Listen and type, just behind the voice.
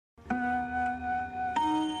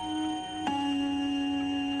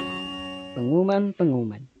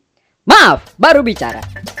pengumuman. Maaf, baru bicara.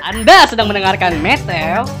 Anda sedang mendengarkan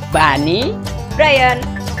Meteo, Bani, Brian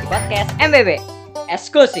di podcast MBB.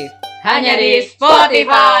 Eksklusif hanya di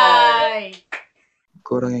Spotify.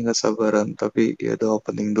 Orang yang gak sabaran, tapi ya udah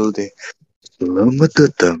opening dulu deh. Selamat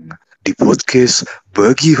datang di podcast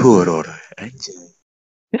Bagi Horor. Anjay.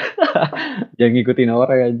 Jangan ngikutin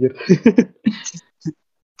orang anjir.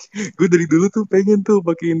 Gue dari dulu tuh pengen tuh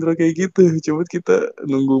pakai intro kayak gitu. Cuma kita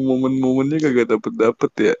nunggu momen-momennya kagak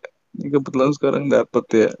dapet ya. Ini kebetulan sekarang dapet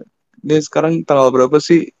ya. Ini sekarang tanggal berapa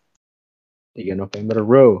sih? 3 November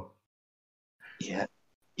bro.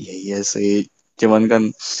 Iya sih. Cuman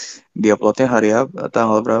kan diuploadnya hari apa?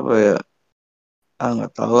 Tanggal berapa ya?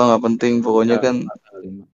 Nggak tahu lah, nggak penting. Pokoknya kan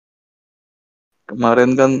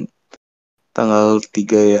kemarin kan tanggal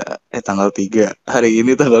 3 ya. Tanggal 3. Hari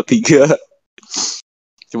ini tanggal 3.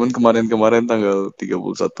 Cuman kemarin tanggal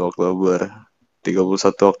 31 Oktober.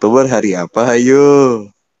 31 Oktober hari apa? Ayo.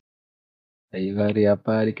 Ayo hari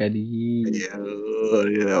apa adik-adik? Ayo,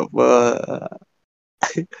 hari apa?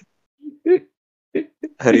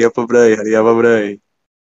 Hari apa, Bray? Hari apa, Bray?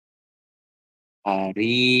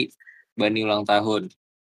 Hari Bani ulang tahun.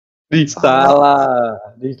 Salah.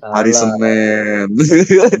 Hari Senin.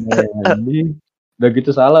 Udah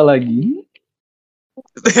gitu salah lagi.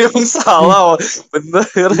 Emang salah,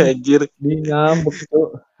 bener anjir. Dia ngambek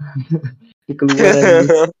tuh. Dikeluar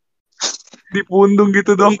anjir. Di pundung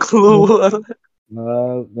gitu dong keluar.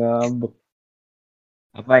 Ngambek.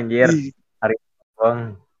 Apa anjir? Hari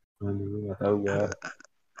Bang. Aduh, gak tahu gua.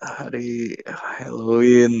 Hari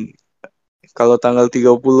Halloween. Kalau tanggal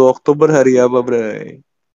 30 Oktober hari apa, Bray?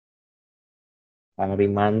 Hari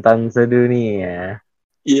mantan sedunia.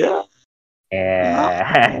 Iya.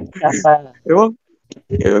 Eh.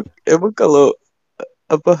 Emang kalau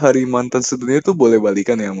apa hari mantan sedunia itu boleh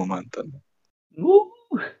balikan ya sama mantan?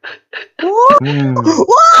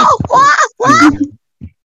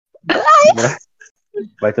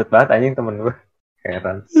 Bacot banget anjing temen gue.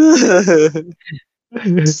 Heran.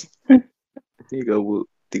 30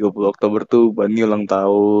 Oktober tuh Bani ulang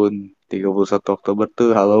tahun. 31 Oktober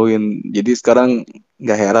tuh Halloween. Jadi sekarang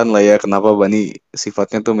gak heran lah ya kenapa Bani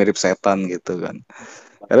sifatnya tuh mirip setan gitu kan.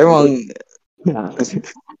 Karena emang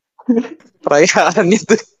perayaannya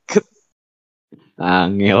tuh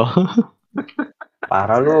Angel.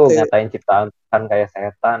 Parah lu ngatain ciptaan Tuhan kayak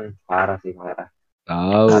setan. Parah sih, parah.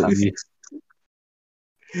 Tahu sih.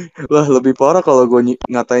 lah lebih parah kalau gue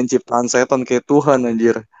ngatain ciptaan setan kayak Tuhan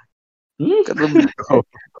anjir. Kan lu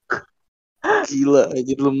gila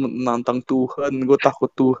anjir, lu menantang Tuhan. Gue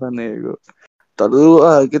takut Tuhan ya gue. Tadi dulu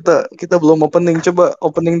kita belum opening. Coba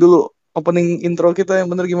opening dulu. Opening intro kita yang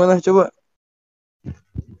bener gimana coba.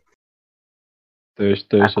 Terus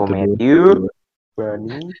Aku Matthew,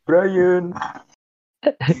 Bani, Brian.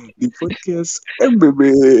 Di podcast MBB.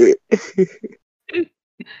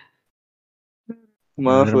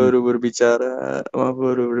 Maaf baru berbicara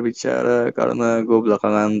karena gue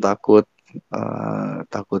belakangan takut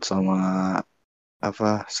sama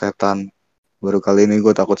apa setan. Baru kali ini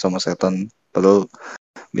gue takut sama setan. Lalu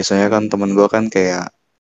biasanya kan temen gue kan kayak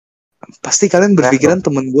pasti kalian berpikiran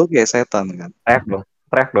temen gue kayak setan kan?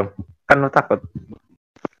 Teriak dong. Kan lu takut.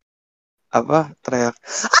 Apa teriak?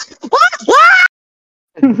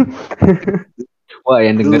 Wah,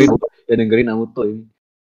 yang dengerin auto ini.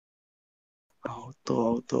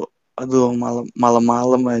 Auto. Aduh,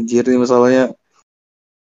 malam anjir nih masalahnya.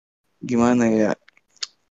 Gimana ya?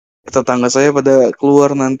 Tetangga saya pada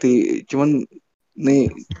keluar nanti. Cuman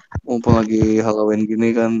nih mumpung lagi Halloween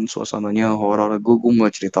gini kan suasananya horor. Gue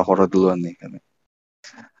mau cerita horor duluan nih kan.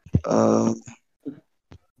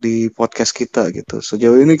 Di podcast kita gitu.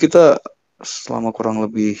 Sejauh ini kita selama kurang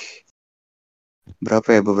lebih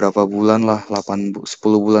beberapa bulan lah, 10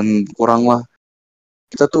 bulan kurang lah.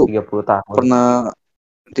 Kita tuh 30 tahun. pernah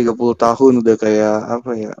 30 tahun udah kayak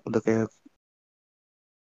apa ya? Udah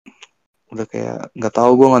kayak nggak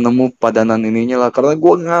tahu, gue nggak nemu padanan ininya lah karena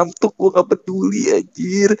gue ngantuk, gue gak peduli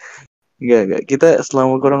anjir. Enggak, kita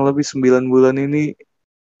selama kurang lebih 9 bulan ini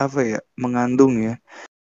apa ya, mengandung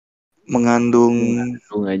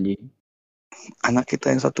Aja. anak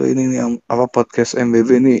kita yang satu ini nih, apa podcast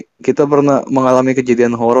MBB ini. Kita pernah mengalami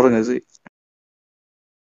kejadian horor nggak sih?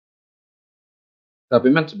 Tapi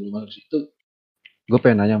men sebelum masuk situ, gue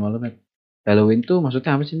pengen nanya sama lu men. Halloween tuh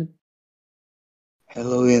maksudnya apa sih men?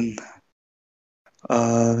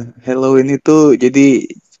 Halloween itu jadi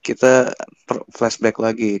kita flashback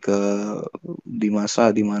lagi ke di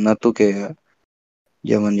masa dimana tuh kayak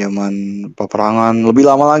zaman peperangan lebih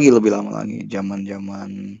lama lagi zaman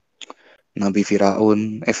Nabi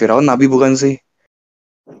Firaun. Firaun Nabi bukan sih?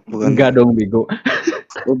 Bukan. Enggak dong bego.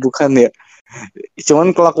 Oh, bukan ya.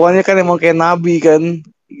 Cuman kelakuannya kan emang kayak nabi kan.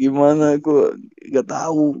 Gimana gue gak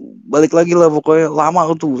tahu. Balik lagi lah pokoknya lama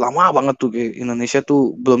banget tuh kayak Indonesia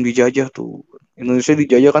tuh belum dijajah tuh. Indonesia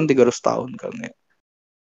dijajah kan 300 tahun kan ya.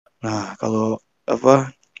 Nah,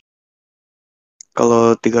 apa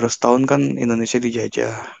kalau 300 tahun kan Indonesia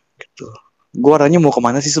dijajah gitu. Gue arahnya mau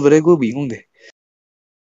kemana sih sebenarnya gue bingung deh.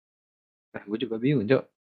 Gue juga bingung, Cok.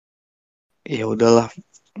 Ya udahlah.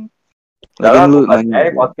 Udah Lagian lah, lu buat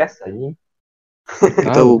nanya podcast aja. kita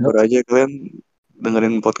Tahu, Cok. bubar aja kalian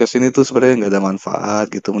dengerin podcast ini tuh sebenarnya nggak ada manfaat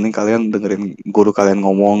gitu. Mending kalian dengerin guru kalian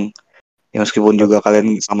ngomong. Ya meskipun juga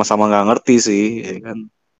kalian sama-sama nggak ngerti sih, ya kan.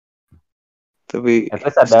 Tapi At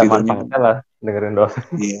least ada setidaknya manfaatnya lah dengerin dosen.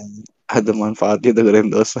 iya ada manfaatnya dengerin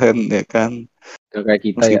dosen ya kan. Kayak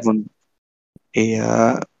kita ya. Meskipun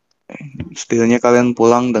iya setidaknya kalian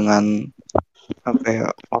pulang dengan apa ya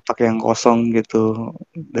otak yang kosong gitu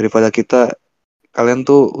daripada kalian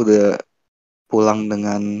tuh udah pulang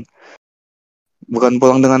dengan bukan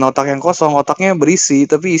pulang dengan otak yang kosong, otaknya berisi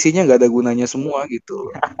tapi isinya nggak ada gunanya semua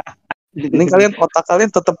gitu. Mending otak kalian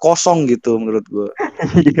tetap kosong gitu menurut gue.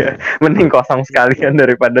 Iya, mending kosong sekalian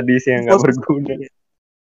daripada diisi yang nggak berguna.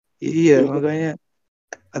 Iya, makanya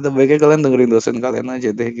ada baiknya kalian dengerin dosen kalian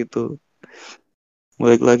aja deh gitu.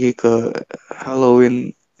 Balik lagi ke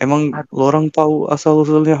Halloween. Emang lo orang tahu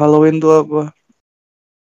asal-usulnya Halloween tuh apa?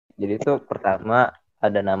 Jadi itu pertama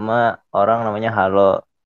ada nama orang namanya Halo,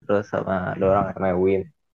 terus sama ada orang namanya Win,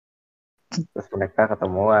 terus mereka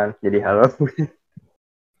ketemuan jadi Halo.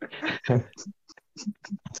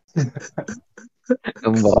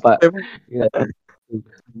 Kamu bapak. Emang Ya,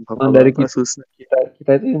 emang dari bapak-bapak susah.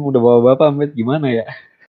 kita itu yang udah bawa bapak, Met, gimana ya?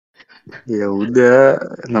 Ya udah,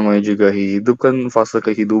 namanya juga hidup kan fase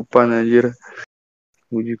kehidupan anjir.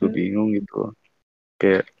 Gue juga bingung gitu.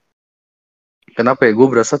 Kayak kenapa ya gue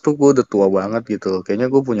berasa tuh gue udah tua banget gitu.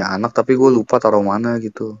 Kayaknya gue punya anak tapi gue lupa taruh mana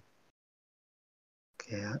gitu.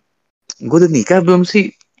 Kayak gue udah nikah belum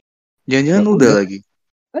sih? Ya Jangan-jangan udah udah, lagi.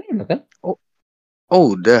 kan udah kan? Oh, oh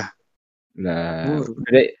udah. Nah,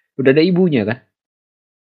 Gue udah ada ibunya kan?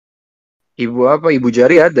 ibu apa? Ibu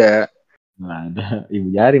jari ada. Nah, ada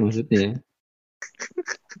ibu jari maksudnya.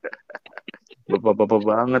 Bapak-bapak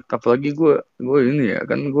banget. Apalagi gue ini ya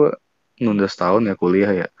kan gue nunda setahun ya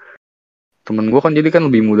kuliah ya. Temen gue kan jadi kan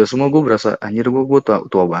lebih muda semua. Gue berasa anjir gue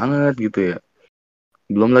tua banget gitu ya.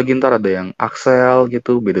 Belum lagi ntar ada yang Axel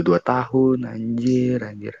gitu beda 2 tahun anjir.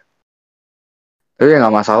 Tapi ya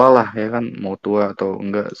nggak masalah lah ya kan mau tua atau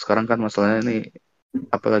enggak. Sekarang kan masalahnya ini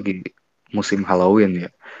apalagi musim Halloween ya.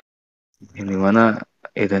 Yang dimana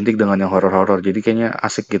identik dengan yang horor-horor. Jadi kayaknya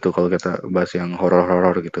asik gitu kalau kita bahas yang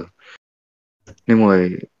horor-horor gitu. Ini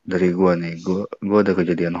mulai dari gua nih. Gua ada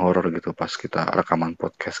kejadian horor gitu pas kita rekaman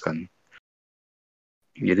podcast kan.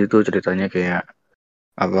 Jadi tuh ceritanya kayak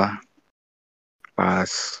apa?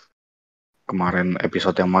 Pas kemarin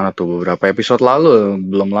episode yang mana tuh? Beberapa episode lalu,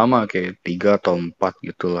 belum lama kayak 3 atau 4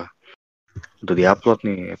 gitulah. Udah diupload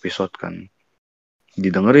nih episode kan.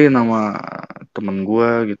 Didengerin sama temen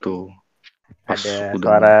gua gitu. Pas Ada udah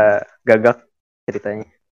suara gagak ceritanya.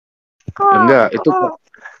 enggak itu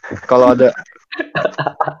kalau ada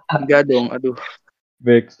enggak dong. Aduh,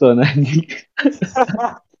 Backstone anjing.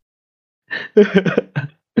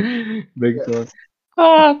 Backstone.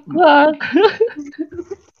 Wah.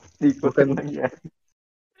 Diikutin bukan lagi ya.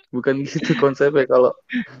 bukan gitu konsepnya. Kalau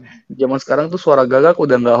zaman sekarang tuh suara gagak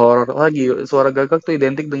udah nggak horor lagi. Suara gagak tuh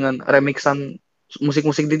identik dengan remixan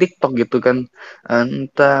musik-musik di TikTok gitu kan.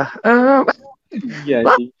 Entah Iya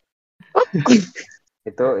sih.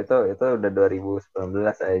 Itu udah 2019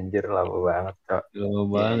 anjir, lama banget, Cok. Lama ya,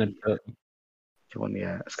 banget, Cok. cuman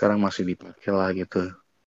ya sekarang masih dipakai lah gitu.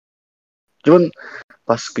 Cuman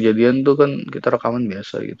pas kejadian tuh kan kita rekaman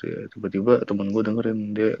biasa gitu ya. Tiba-tiba temen gue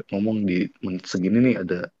dengerin dia ngomong di menit segini nih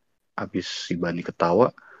ada abis si Bani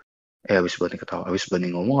ketawa. Abis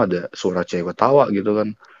Bani ngomong ada suara cewek ketawa gitu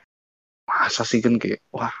kan. Masa sih kan kayak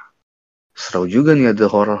wah seru juga nih ada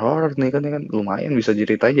horor-horor nih kan ya kan lumayan bisa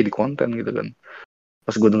ceritain jadi konten gitu kan.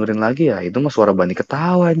 Pas gue dengerin lagi ya itu mah suara Bani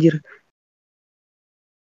ketawa anjir.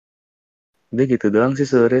 Dia gitu doang sih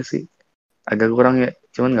sebenarnya sih. Agak kurang ya.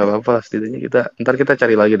 Cuman nggak apa-apa setidaknya ntar kita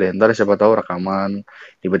cari lagi deh. Ntar siapa tahu rekaman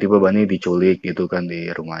tiba-tiba Bani diculik gitu kan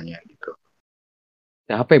di rumahnya gitu.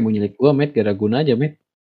 Siapa yang mau nyulik gua, Met? Gak ada guna aja, Met.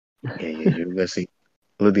 Ya iya juga sih.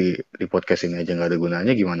 Lu di podcast ini aja nggak ada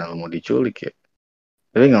gunanya gimana lu mau diculik ya.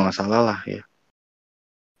 Tapi nggak masalah lah ya.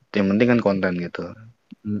 Yang penting kan konten gitu.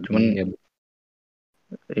 Cuman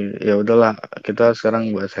Ya, ya udahlah kita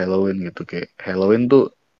sekarang bahas Halloween gitu kayak Halloween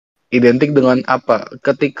tuh identik dengan apa?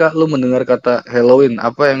 Ketika lu mendengar kata Halloween,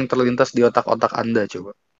 apa yang terlintas di otak-otak Anda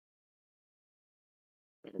coba?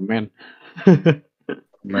 men.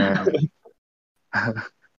 Nah,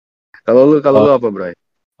 kalau lu apa, Bray?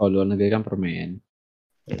 Kalau luar negeri kan permen.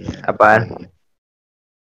 Iya. Apaan?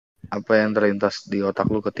 Apa yang terlintas di otak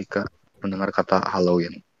lu ketika mendengar kata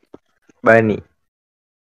Halloween? Bani.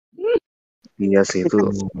 Iya sih itu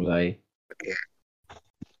Mulai.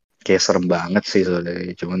 kayak serem banget sih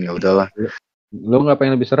soalnya. Cuman ya udahlah. Lu nggak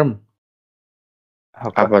pengen lebih serem?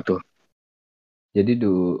 Apa tuh? Jadi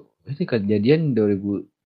ini kejadian 2020,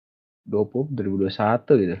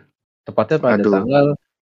 2021 gitu. Tepatnya pada Aduh.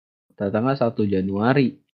 tanggal 1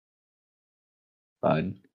 Januari.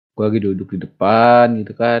 Kan. Gue lagi duduk di depan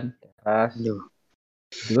gitu kan. Teras. Aduh.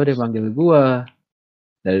 Tiba dia manggil gue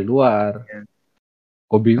dari luar.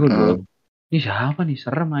 Gue bingung dong. Ini siapa nih?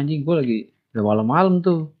 Serem anjing. Gue lagi udah malam-malam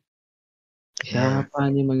tuh. Siapa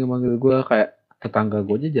anjing manggil-manggil gue? Kayak tetangga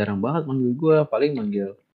gue aja jarang banget manggil gue. Paling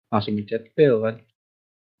manggil langsung ngechat bel kan.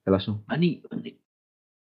 Ya langsung, Bani.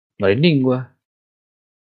 Merinding gue.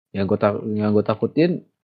 Yang gue takutin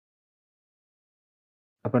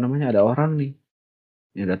apa namanya, ada orang nih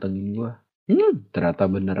yang datengin gue. Ternyata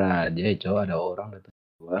bener aja cowok, ada orang datengin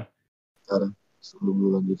gue. Sekarang sebelum lu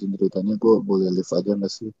lanjutin ceritanya, gue boleh live aja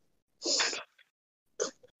nggak sih?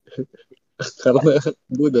 Karena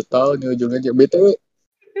gue udah tahu nih ujungnya. BTW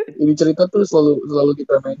ini cerita tuh selalu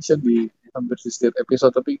kita mention di hampir di setiap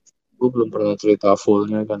episode, tapi gue belum pernah cerita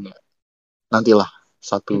fullnya kan ya. Nantilah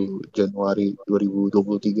 1 Januari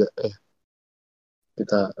 2023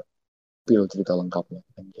 kita pil cerita lengkapnya.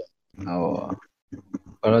 Oh,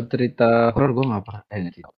 kalau cerita horor gue nggak pernah.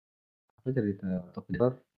 Nggak cerita. Apa cerita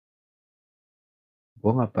horor?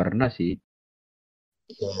 Gue nggak pernah sih.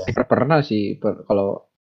 Iya. Pernah sih. Kalau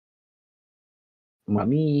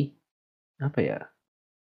mami apa ya?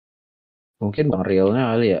 Mungkin bang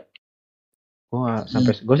realnya kali ya. Gue nggak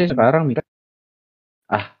sampai. Gue sih sekarang mikir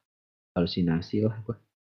halusinasi lah gue.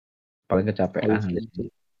 Paling kecapean aja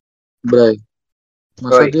sih. Bray,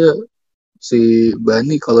 masa Oi. dia si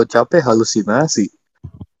Bani kalau capek halusinasi?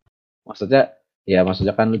 Maksudnya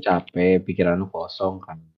kan lu capek, pikiran lu kosong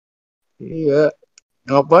kan. Iya.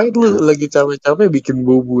 Ngapain lu lagi capek-capek bikin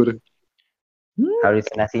bubur?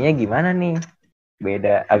 Halusinasinya gimana nih?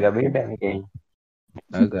 Agak beda nih kayaknya.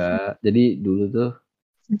 Agak. Jadi dulu tuh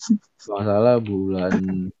masalah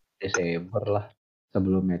bulan Desember lah,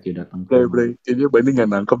 sebelum Matthew datang ke rumah. Bray, kayaknya Bani nggak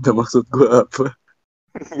nangkep dah maksud gue apa.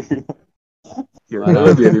 Ya Mana?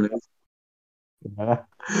 udah biarin aja. Gimana?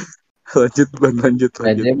 Lanjut.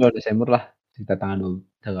 Aja bulan Desember lah, sekitar tanggal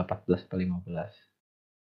 14 atau 15.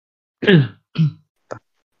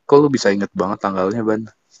 Kok lu bisa inget banget tanggalnya, Ban?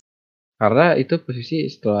 Karena itu posisi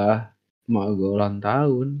setelah mau gue ulang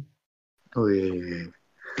tahun. Wih.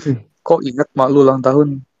 Kok inget mak lu ulang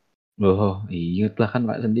tahun? Oh, inget lah kan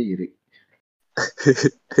Pak sendiri.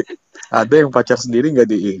 Ada yang pacar sendiri nggak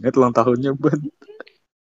diinget ulang tahunnya, Ban?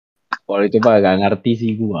 Kalau itu Pak gak ngerti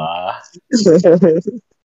sih gua.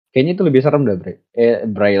 Kayaknya itu lebih serem dah,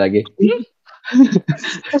 Bray lagi.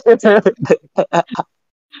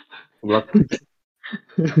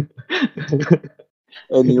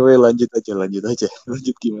 Anyway, lanjut aja.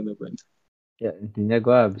 Lanjut gimana, Ban? Ya, intinya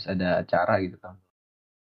gua habis ada acara gitu kan.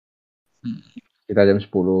 Kita jam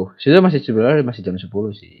 10. Sebenarnya masih jam 10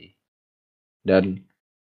 sih. Dan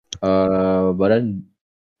badan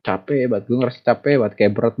capek banget. Gue ngerasa capek banget.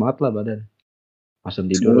 Kayak berat banget lah badan. Langsung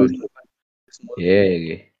tidur.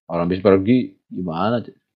 Iya. Orang habis pergi gimana?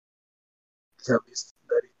 Habis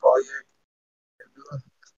dari proyek.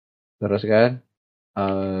 Terus kan,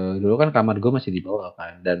 dulu kan kamar gue masih di bawah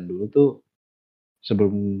kan. Dan dulu tuh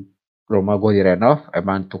sebelum rumah gue direnov,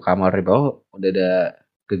 emang tuh kamar di bawah udah ada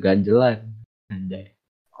keganjelan. Anjay.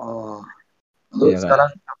 Oh. Lu Iya kan? sekarang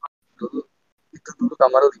dulu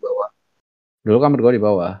kamar lu di bawah. Dulu kamar gue di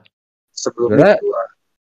bawah. Sebelumnya di luar.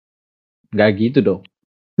 Gak gitu dong.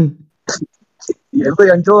 Ya itu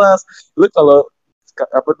yang jelas. Lu kalau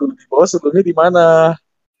dulu di bawah, sebelumnya di mana?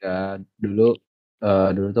 Ya, dulu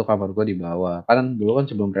tuh kamar gue di bawah. Kan dulu kan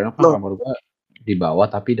sebelum renov kan Loh. kamar gue di bawah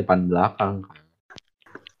tapi depan belakang.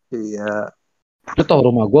 Iya. Lu tau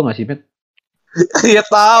rumah gue gak sih, Met? Ya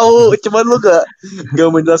tahu, cuman lu gak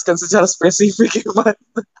menjelaskan secara spesifik gimana.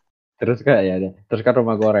 Terus kan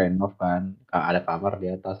rumah gue renov kan. Ada kamar di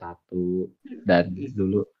atas satu. Dan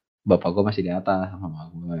dulu bapak gue masih di atas sama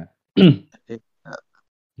mama gue.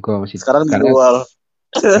 Gue masih Sekarang dijual.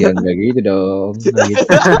 Ya gak gitu dong.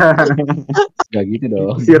 Gak gitu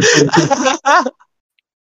dong.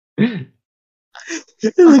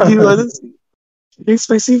 Lu gimana sih? Yang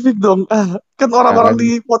spesifik dong. Kan orang-orang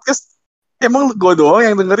di podcast emang gue doang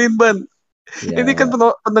yang dengerin, Ban. Ya. Ini kan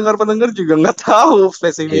pendengar-pendengar juga nggak tahu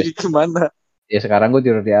spesifiknya gimana. Ya sekarang gue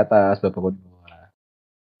tidur di atas, bapak gue di bawah.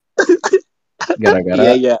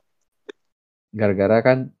 Gara-gara Iya. gara-gara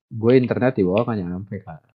kan gue internet di bawah kan nyampe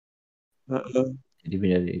kan. Heeh. Jadi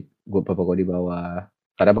menjadi gue bapak gue di bawah.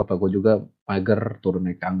 Karena bapak gue juga mager turun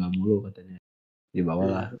naik tangga mulu katanya. Di bawah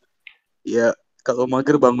lah. Iya, kalau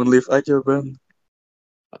mager bangun lift aja, Bang.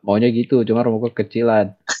 Maunya gitu, cuma rumah gue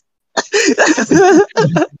kecilan.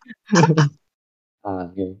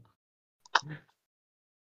 Oke.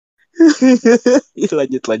 Ih,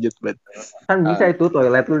 lanjut, Bang. Kan bisa itu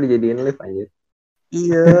toilet lu dijadiin lift anjir.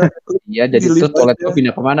 Iya, Iya, jadi di terus lift toilet aja. gue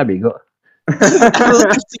pindah kemana bego? Lu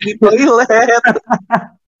kencing di toilet.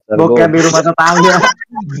 Boker di rumah tetangga.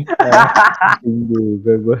 Pusing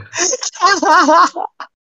juga gue.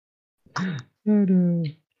 Aduh.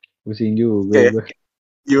 Pusing juga Oke.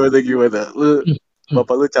 gue. Gimana?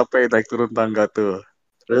 Bapak lu capek naik turun tangga tuh.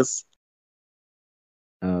 Terus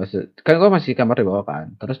Kan gue masih kamar di bawah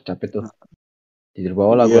kan. Terus capek tuh. Tidur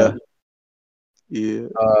bawah lah gue.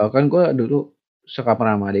 Iya. Kan gue dulu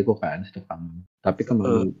sekamar sama adikku kan. Satu kamar. Tapi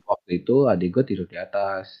kemarin waktu itu adik gue tidur di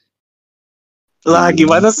atas. Lah,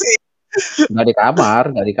 gimana sih? Nggak di kamar.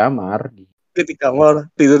 Di kamar,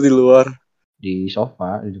 tidur di luar. Di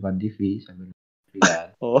sofa, di depan TV sambil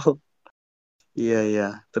lihat. Oh.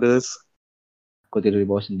 Iya. Terus Gue tidur di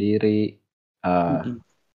bawah sendiri.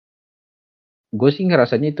 Gue sih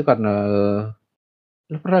ngerasanya itu karena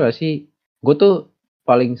lu pernah gak sih? Gue tuh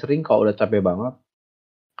paling sering kalau udah capek banget,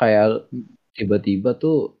 kayak tiba-tiba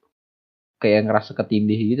tuh kayak ngerasa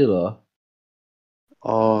ketindih gitu loh.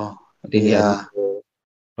 oh, Ketindihan iya. gitu.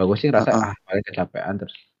 Kalau gue sih ngerasa paling kecapean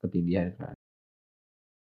terus ketindihan kan.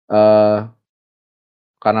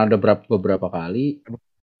 Karena udah beberapa kali,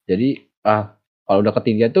 jadi kalau udah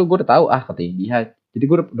ketindihan tuh gue udah tahu ketindihan. Jadi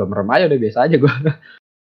gue udah merem aja, udah biasa aja gue.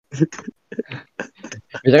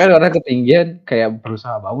 Biasanya kan orang ketinggian kayak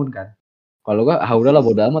berusaha bangun kan. Kalau gue udahlah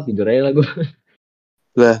bodo amat, tidur aja lah gue.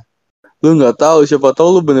 Lah, lu nggak tahu, siapa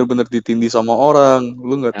tahu lu bener-bener ditindih sama orang.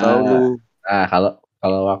 Lu nggak tahu lu. Nah,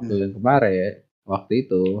 kalau waktu yang kemarin, waktu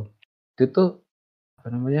itu tuh apa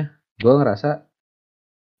namanya? Gue ngerasa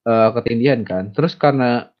ketindihan kan. Terus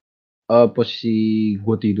karena posisi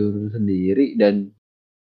gue tidur sendiri dan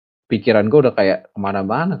pikiran gue udah kayak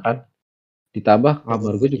kemana-mana kan. Ditambah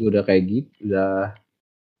kamar gue juga udah kayak gitu, udah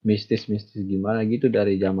mistis gimana gitu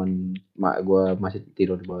dari zaman mak gue masih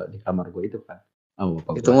tidur di kamar gue itu kan.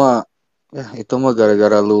 Itu mah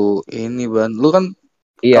gara-gara lu ini, Ban. Lu kan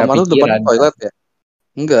Iya, kamar lu depannya pikiran. toilet ya?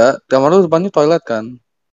 Enggak, kamar lu depannya toilet kan?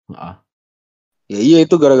 Ya iya,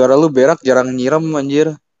 itu gara-gara lu berak jarang nyiram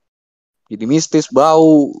anjir. Jadi mistis,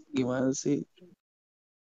 bau. Gimana sih?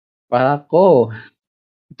 Palako.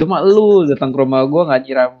 Cuma lu datang ke rumah gue nggak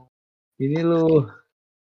nyiram ini lu.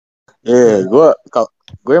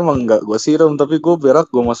 Gue emang nggak gue siram, tapi gue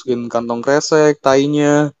berak gue masukin kantong kresek,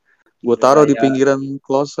 tainya. Gue taruh di pinggiran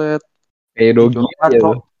kloset. Kayak dogi aja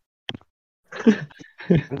lu.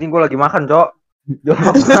 Anjing gue lagi makan, Cok.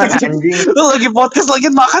 Anjing. Lu lagi podcast lagi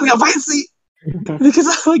makan ngapain sih? Ini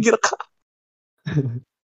kita lagi rekam.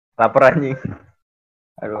 Lapar anjing.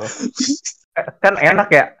 Aduh. Kan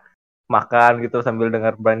enak ya makan gitu sambil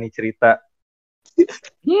dengar Bani cerita.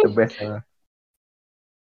 The best.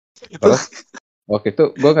 Waktu itu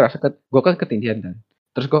gue ngerasa gue kan ketindihan kan.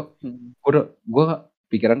 Terus gue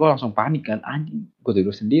pikiran gue langsung panik kan, anjing. Gue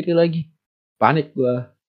tidur sendiri lagi. Panik gue.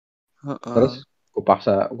 Terus gue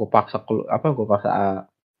paksa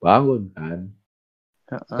bangun kan.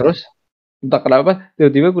 Terus entah kenapa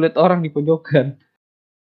tiba-tiba gue liat orang di pojokan.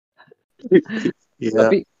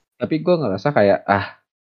 Tapi gue ngerasa kayak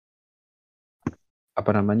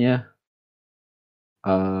apa namanya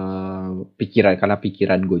karena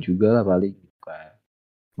pikiran gue juga lah paling kan.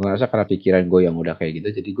 Gue ngerasa karena pikiran gue yang udah kayak gitu,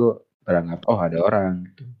 jadi gue beranggap ada orang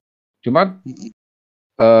gitu. Cuman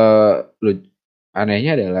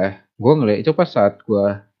anehnya adalah gue ngeliat itu pas saat gue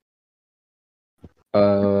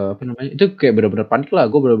apa namanya itu kayak bener-bener panik lah.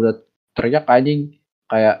 Gue bener-bener teriak anjing,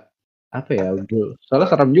 kayak apa ya, soalnya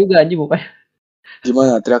serem juga anjing mukanya.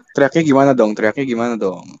 Gimana teriaknya gimana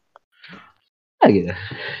dong? Gitu.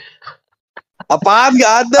 Apaan,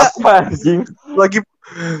 gak ada. Apa anjing? Lagi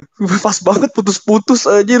pas banget putus-putus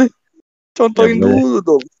aja. Contohin dulu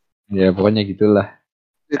dong. Ya pokoknya gitulah.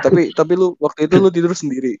 Tapi lu waktu itu lu tidur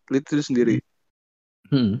sendiri.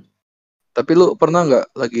 Tapi lu pernah nggak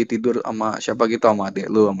lagi tidur sama siapa gitu, sama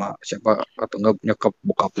adek lu, sama siapa, atau nggak nyokap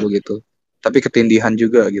bokap lu gitu, tapi ketindihan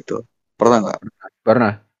juga gitu? Pernah nggak?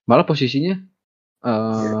 Pernah. Malah posisinya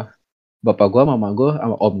bapak gua, mama gua,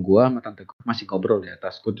 sama om gua, sama tante gua masih ngobrol di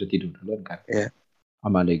atas. Gua udah tidur duluan kan. Iya.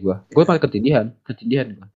 Sama adek gua. Gua malah ketindihan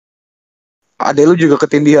gua. Adek lu juga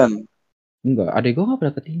ketindihan? Enggak, adek gua nggak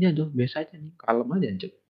pernah ketindihan tuh. Biasa aja nih, kalem aja.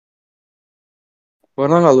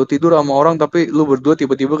 Pernah nggak lu tidur sama orang tapi lu berdua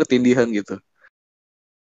tiba-tiba ketindihan gitu?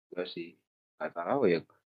 Gak sih, nggak tahu ya.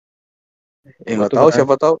 Ya Gua nggak tuh tahu,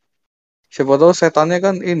 pernah siapa tahu setannya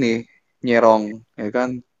kan ini nyerong, ya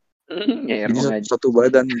kan? Jadi nyerong aja, satu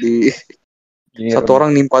badan di satu nyerong.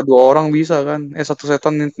 orang nimpa dua orang bisa kan? Satu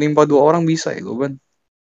setan nimpa dua orang bisa ya gue kan?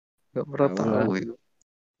 Gak pernah Tahu tahu lah. itu.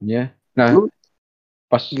 Ya. Nah, Lu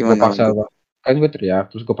pas gue gimana paksa lanjut? kan gue teriak,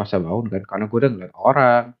 terus gue paksa bangun kan, karena gue udah ngeliat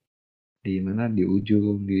orang di mana di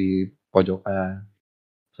ujung di pojokan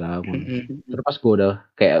bangun. Terus pas gue udah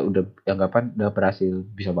kayak udah anggapan udah berhasil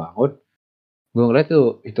bisa bangun, gue ngeliat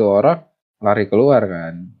tuh itu orang lari keluar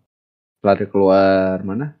kan, lari keluar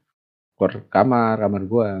mana? Keluar kamar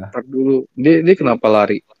gue. Ntar dulu, dia kenapa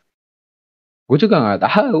lari? Gue juga nggak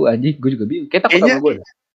tahu anjing, gue juga bingung. Kayak takut Kayaknya sama gue.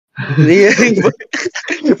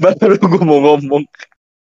 dia baru gue mau ngomong.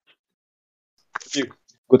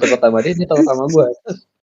 Gue takut sama dia takut sama gue.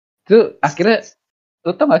 Terus akhirnya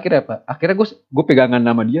lu tau gak akhirnya apa? Akhirnya gue pegangan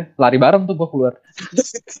nama dia, lari bareng tuh gue keluar.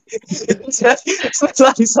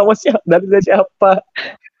 Lari sama siapa? Dari siapa?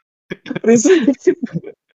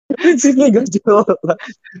 Prinsipnya gak jelas.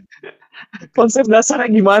 Konsep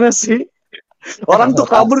dasarnya gimana sih? Orang tuh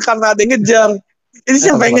kabur karena ada yang ngejar. Ini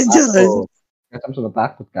siapa yang ngejar? Kan sempat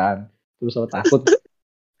takut kan. Terus sempat takut.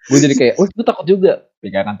 Gue jadi kayak, oh itu takut juga.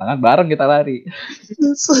 Pegangan tangan bareng kita lari.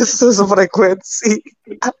 Sefrekuensi.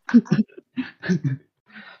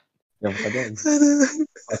 Yang pertama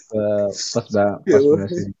pas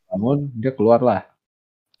berhasil bangun, dia keluar lah.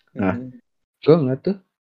 Nah, gue ngeliat tuh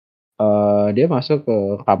dia masuk ke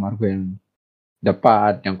kamar gue yang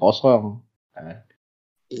depan, yang kosong.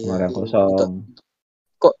 Kamar yang kosong.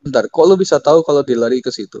 Bentar, kok lu bisa tahu kalau dia lari ke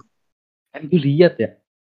situ? Kan gue lihat ya.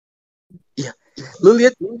 Iya, lu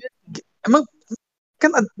lihat emang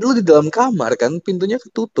kan lu di dalam kamar kan, pintunya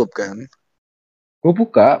ketutup kan? Gue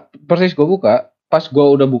buka, persis gue buka. Pas gue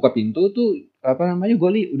udah buka pintu tuh apa namanya gue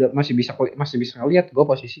udah masih bisa ngeliat gue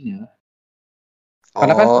posisinya.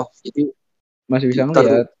 Karena kan jadi masih bisa ntar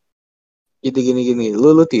ngeliat. jadi gini,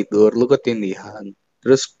 lu tidur, lu ketindihan,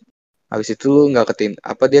 terus habis itu lu nggak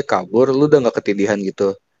dia kabur, lu udah nggak ketindihan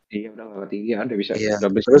gitu. Iya udah gak ketinggian, udah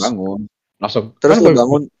bisa Terus bangun. Langsung terus kan lu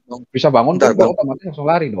bangun, bisa bangun bentar kan gue bang. otomatis langsung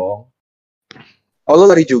lari dong. Oh lu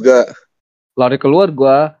lari juga? Lari keluar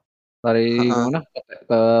gue, lari kemana?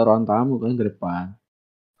 Ke ruang tamu kan ke depan.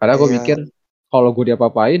 Karena gue mikir kalau gue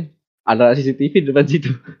diapa-apain ada CCTV di depan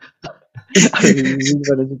situ. Ada CCTV di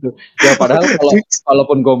depan situ. Ya padahal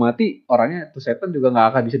kalaupun gue mati orangnya tuh setan juga nggak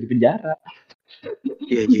akan bisa dipenjara.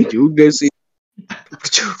 Iya juga sih.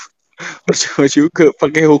 Percuma juga,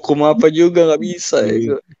 pakai hukum apa juga nggak bisa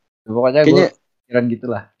ya. Pokoknya gue pikiran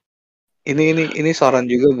gitulah. Ini saran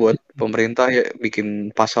juga buat pemerintah ya,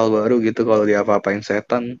 bikin pasal baru gitu kalau diapa-apain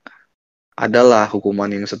setan, adalah hukuman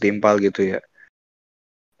yang setimpal gitu ya.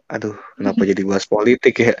 Aduh, kenapa jadi bahas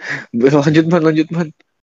politik ya? Lanjut man.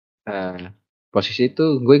 Posisi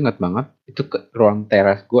itu gue ingat banget, itu ke ruang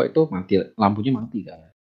teras gue itu mati, lampunya mati kan.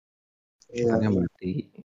 Lampunya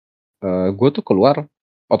mati. Gue tuh keluar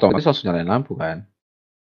otomatis langsung nyalain lampu kan.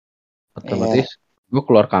 Otomatis gue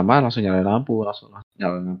keluar kamar langsung nyalain lampu, langsung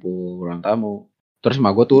nyalain lampu ruang tamu. Terus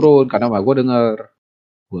mak gue turun karena mak gue denger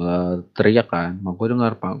gue teriak kan, mak gue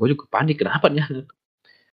denger, mak gue juga panik kenapa nih?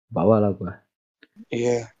 Bawa lah gue.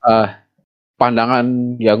 Iya.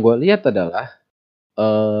 Pandangan yang gue lihat adalah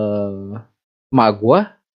mak gue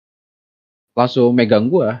langsung megang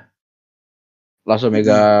gue,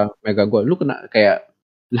 lu kena kayak,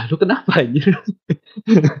 lah lu kenapa anjir?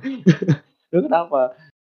 Lu kenapa?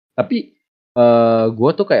 Tapi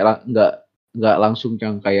gue tuh kayak nggak langsung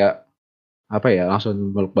yang kayak apa ya,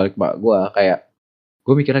 langsung balik mak gue, kayak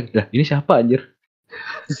gue mikirnya lah ini siapa anjir?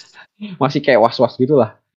 Masih kayak was-was gitu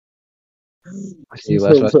lah, masih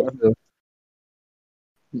was-was gitu,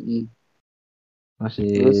 masih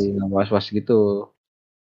was-was gitu.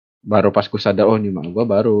 Baru pas gue sadar oh nih mak gue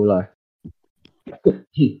barulah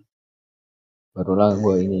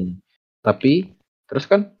gue ini. Tapi terus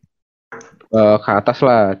kan ke atas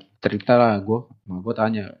lah, cerita lah, gue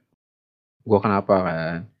tanya gue kenapa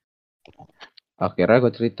kan. Akhirnya gue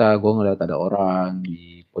cerita gue ngeliat ada orang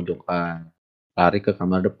di pojokan lari ke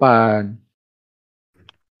kamar depan.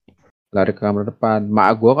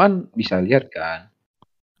 Mak gue kan bisa lihat kan.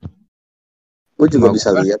 Gue juga bisa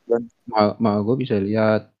lihat kan. Mak gue bisa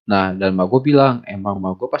lihat. Nah dan mak gue bilang emang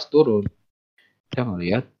mak gue pas turun dia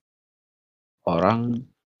ngeliat orang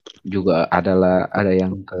juga ada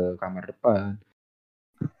yang ke kamar depan.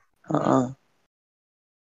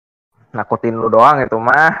 Nakutin lu doang itu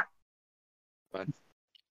mah.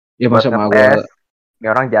 Ya masa mak gue. Ini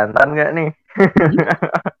orang jantan gak nih?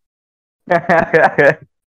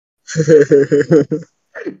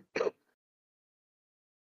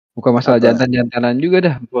 Bukan masalah Apa? jantan-jantanan juga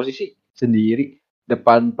dah, posisi sendiri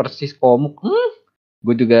depan persis komuk.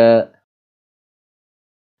 Gue juga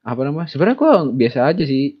apa namanya? Sebenarnya gue biasa aja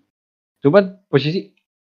sih. Cuman posisi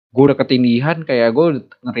gue udah ketindihan, kayak gue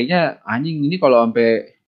ngerinya anjing ini kalau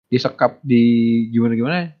sampai disekap di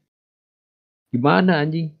gimana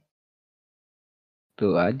anjing.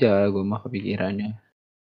 Tuh aja gue mah kepikirannya.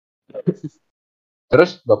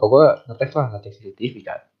 Terus bapak gue ngecek CCTV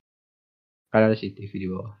kan. Kan ada CCTV di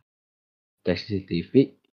bawah. Cek CCTV.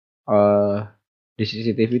 Di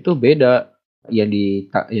CCTV itu beda yang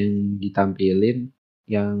ditampilin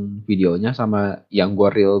yang videonya sama yang gue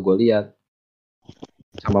lihat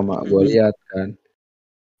sama mak gue lihat kan.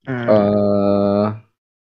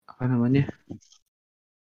 Apa namanya?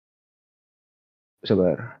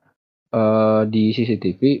 Sabar. Di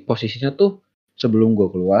CCTV posisinya tuh sebelum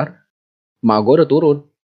gue keluar, mak gue udah turun.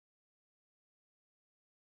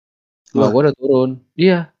 Mak gue udah turun.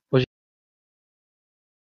 Iya.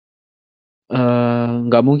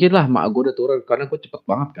 Nggak mungkin lah mak gue udah turun karena gue cepet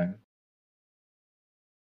banget kan.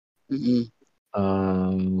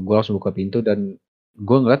 Gue langsung buka pintu dan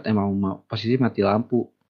gue ngeliat emang posisi mati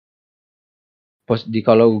lampu.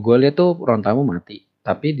 Kalau gue lihat tuh ruang tamu mati,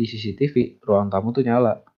 tapi di CCTV ruang tamu tuh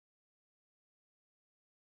nyala.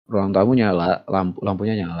 Ruang tamu nyala,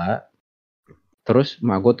 lampunya nyala. Terus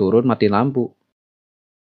mak gue turun matiin lampu.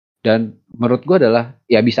 Dan menurut gue adalah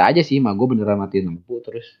ya bisa aja sih mak gue beneran matiin lampu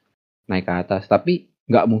terus naik ke atas. Tapi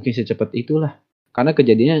nggak mungkin secepat itulah. Karena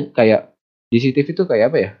kejadiannya kayak di CCTV tuh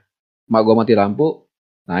kayak apa ya? Mak gue mati lampu,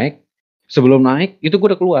 naik. Sebelum naik itu gue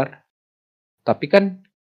udah keluar. Tapi kan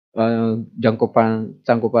cangkupan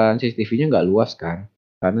CCTV-nya nggak luas kan,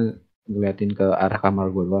 karena ngeliatin ke arah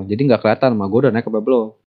kamar gue doang. Jadi nggak kelihatan mak gue udah naik ke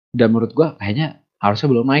belum. Dan menurut gue kayaknya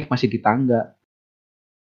harusnya belum naik, masih di tangga.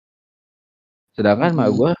 Sedangkan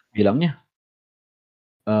mak gue bilangnya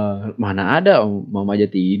mana ada, mama aja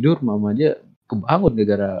tidur, mama aja kebangun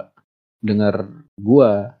gara-gara dengar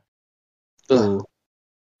gue. Tuh.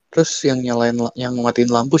 Terus yang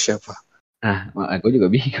matiin lampu siapa? Nah, gue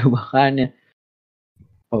juga bingung makanya.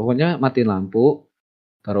 Pokoknya matiin lampu,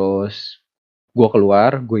 terus gue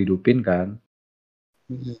keluar, gue hidupin kan.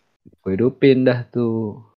 Gue hidupin dah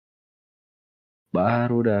tuh.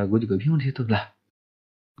 Baru dah, gue juga bingung di situ lah.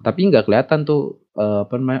 Tapi nggak kelihatan tuh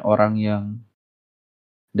apa namanya orang yang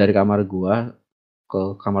dari kamar gue ke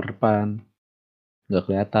kamar depan, nggak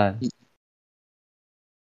kelihatan.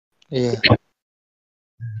 Iya.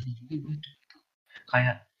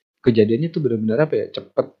 Kayak kejadiannya tuh benar-benar apa ya,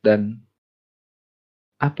 cepet dan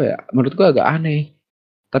apa ya, menurut gue agak aneh.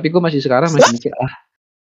 Tapi gue sekarang masih mikir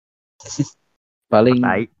paling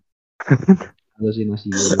halusinasi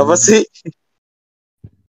gue. Apa sih?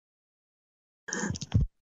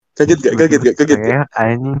 Kaget gak?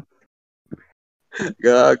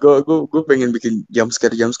 Gak, gue pengen bikin jump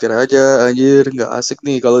scare aja, anjir, nggak asik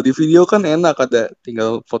nih. Kalau di video kan enak, ada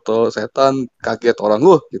tinggal foto setan, kaget orang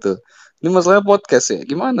gitu. Ini masalahnya podcast ya,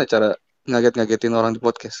 gimana cara ngagetin orang di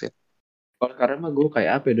podcast ya? Kalau karena mah gue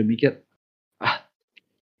kayak apa ya, udah mikir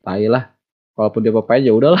tai lah, walaupun dia apa-apain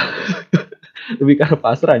ya udahlah. Lebih ke arah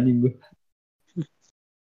pasrah anjing gue.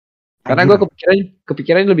 Karena gue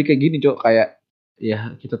kepikiran lebih kayak gini, Cok, kayak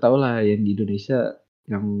ya kita tahu lah yang di Indonesia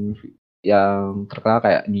yang terkenal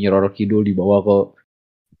kayak Nyi Roro Kidul dibawa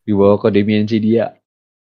ke dimensi dia,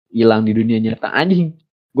 hilang di dunia nyata. Anjing,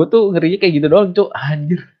 gue tuh ngerinya kayak gitu doang, Cok,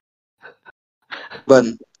 anjir. Ban,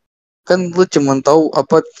 kan lu cuman tahu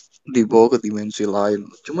apa dibawa ke dimensi lain,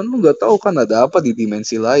 cuman lu nggak tahu kan ada apa di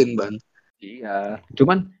dimensi lain, Ban. Iya,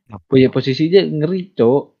 cuman punya posisinya ngeri,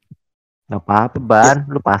 Cok. Gak apa-apa, Ban.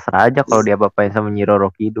 Lu pasrah aja kalau dia apa-apain sama Nyi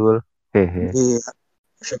Roro Kidul. Hehe. Iya.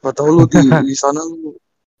 Siapa tahu lu di sana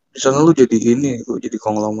lu jadi lu jadi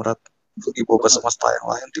konglomerat, lu dibawa ke semesta yang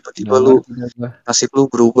lain, tiba-tiba nasib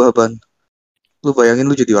lu berubah, Ban. Lu bayangin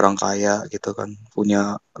lu jadi orang kaya gitu kan,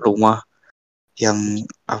 punya rumah yang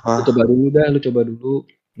apa? Lu coba dulu.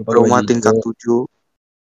 Rumah tingkat 7.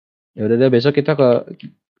 Ya udah deh, besok kita ke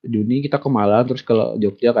Juni, kita ke Malang, terus ke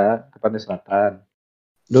Jogja kan, ke Pantai Selatan.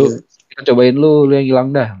 Kita cobain lu yang hilang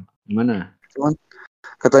dah. Gimana? Cuman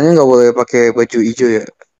katanya nggak boleh pakai baju hijau ya.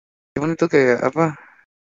 Cuman itu kayak apa?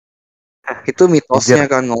 Itu mitosnya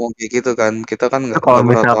kan ngomong kayak gitu kan. Kita kan nggak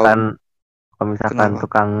pernah tahu. Kalau misalkan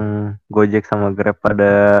tukang Gojek sama Grab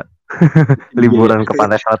pada liburan ke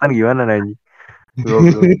Pantai Selatan gimana nanti?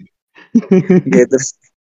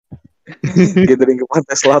 Gathering ke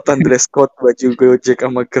Pantai Selatan, dress code, baju Gojek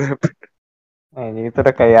sama Grab. Nah, ini itu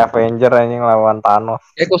udah kayak Avenger aja ngelawan Thanos.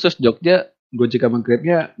 Khusus Jogja, Gojek sama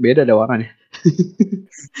Grabnya beda ada warnanya.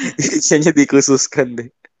 Kayaknya dikhususkan deh.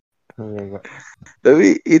 Iya, Kak. Tapi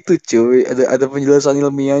itu cuy, ada penjelasan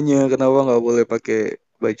ilmiahnya kenapa nggak boleh pakai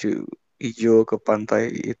baju hijau ke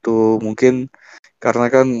pantai itu. Mungkin karena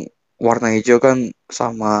kan warna hijau kan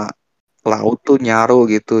sama laut tuh nyaru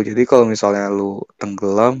gitu. Jadi kalau misalnya lu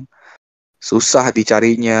tenggelam, susah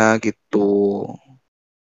dicarinya gitu.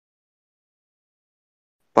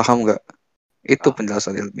 Paham nggak? Itu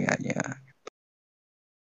penjelasan ilmiahnya.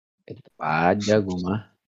 Tetep aja gue mah.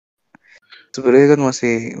 Sebenarnya kan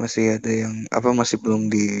masih masih ada yang apa masih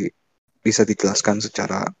belum bisa dijelaskan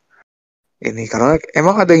secara ini karena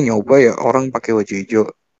emang ada yang nyoba ya orang pakai baju hijau.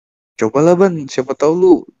 Cobalah ban, siapa tahu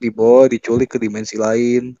lu dibawa diculik ke dimensi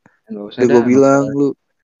lain. Nggak usah Udah dah, gue nggak bilang usah. lu,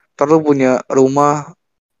 ntar lu punya rumah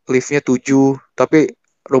liftnya 7, tapi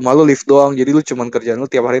rumah lu lift doang, jadi lu cuman kerjaan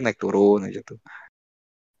lu tiap hari naik turun aja tuh.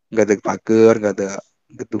 Nggak ada pagar, nggak ada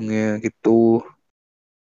gedungnya gitu.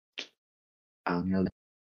 Angel dah.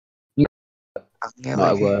 Ini Angel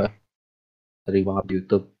mak lagi. gue sering banget di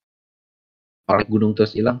YouTube. Orang gunung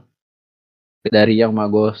terus hilang. Dari yang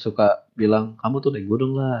mak gue suka bilang, kamu tuh naik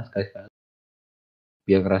gunung lah sekali-sekali.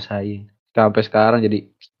 Biar ngerasain. Sampai sekarang jadi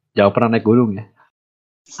jangan pernah naik gunung ya.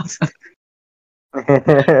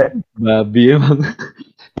 Babi emang.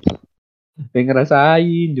 Pengen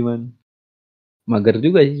ngerasain cuman mager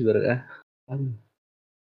juga sih sebenarnya. Aduh.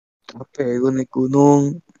 Apa ya, gue naik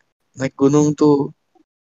gunung tuh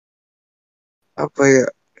apa ya?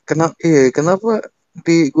 Kenapa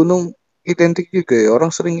di gunung identik juga ya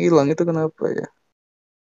orang sering hilang itu kenapa ya?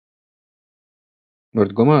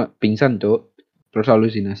 Menurut gue mah pingsan cok. Terus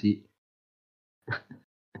halusinasi.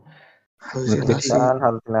 Menurut gue sih. Halusinasi. Pingsan,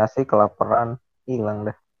 halusinasi, kelaparan, hilang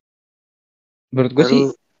dah. Menurut gue sih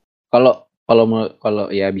Baru kalau kalau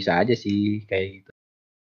ya bisa aja sih kayak gitu.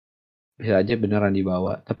 Bisa aja beneran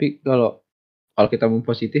dibawa. Tapi kalau kalau kita mau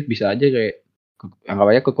positif bisa aja kayak anggap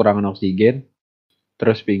aja kekurangan oksigen,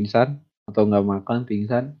 terus pingsan atau nggak makan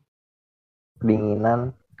pingsan,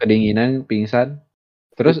 Kedinginan. kedinginan pingsan,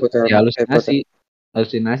 terus ya hipotermia, halusinasi,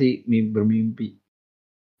 halusinasi bermimpi.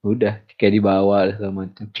 Udah kayak dibawa segala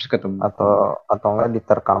macam terus ketemu. Atau enggak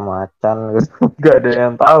diterkam macan gitu. Gak ada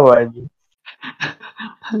yang tahu aja.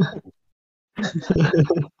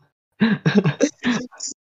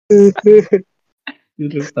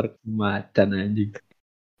 Terus terkemacan anjing.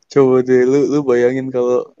 Coba deh lu bayangin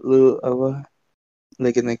kalau lu apa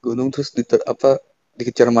lagi naik gunung terus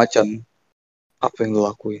dikejar macan. Apa yang lu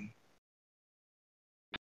lakuin?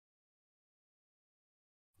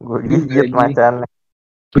 Gue Juga gigit anjing. macan.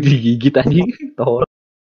 Gue digigit anjing. Tolong.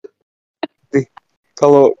 Nih,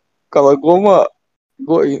 kalau kalau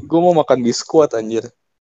gue mau makan biskuit anjir.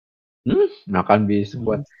 Makan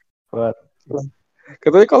biskuit. Buat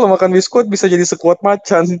Katanya kalau makan biskuit bisa jadi sekuat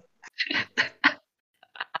macan.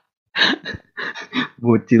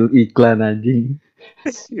 Bocil iklan anjing.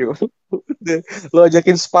 Ya udah, lu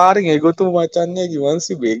ajakin sparring ya, gue tuh macannya gimana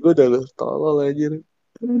sih bego dah lu, tolol anjir.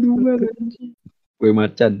 Aduan anjing. Gue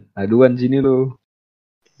macan. Aduan sini lo.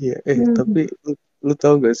 Iya, tapi lu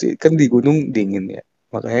tahu gak sih, kan di gunung dingin ya.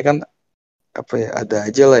 Makanya kan apa ya ada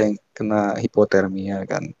aja lah yang kena hipotermia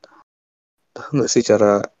kan. Tahu nggak sih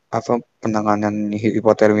cara apa penanganan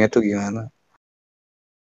hipotermia tuh gimana?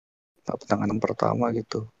 Nah, penanganan pertama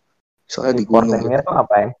gitu. Soalnya di gunung hipotermia gitu, tuh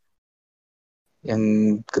ngapain? yang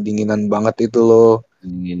kedinginan banget itu loh.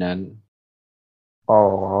 Dinginan.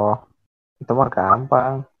 Oh, itu mah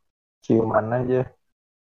gampang. Ciuman aja.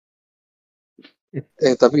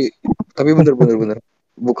 Tapi bener.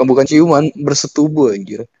 Bukan ciuman, bersetubuh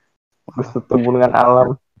anjir. Bersetubuh dengan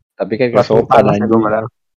alam. Tapi kan gak Langsung sopan panas ya gue anjing. badan.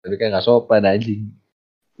 Tapi kan gak sopan anjing.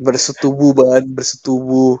 Bersetubuh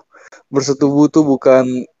tuh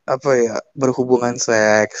bukan apa ya, berhubungan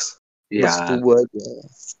seks. Ya Bersetubuh aja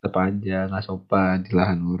tetap aja gak sopan di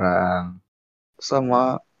lahan orang.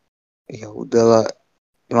 sama ya udahlah.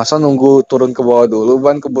 Masa nunggu turun ke bawah dulu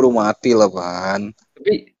ban, keburu mati lah ban.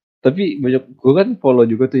 Tapi banyak gue kan follow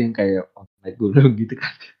juga tuh yang kayak naik gunung gitu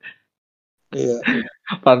kan. Iya.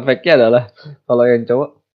 Fun fact-nya adalah kalau yang cowok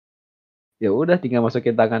ya udah tinggal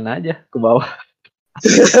masukin tangan aja ke bawah.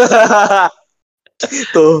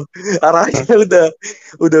 Tuh arahnya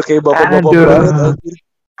udah kayak bapak-bapak Aduh. banget anjir.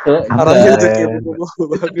 Arahnya Enggak. udah kayak bapak-bapak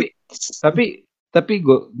banget. Tapi tapi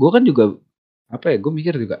gue kan juga apa ya gue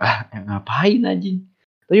mikir juga ngapain anjing.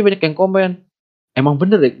 Tapi banyak yang komen emang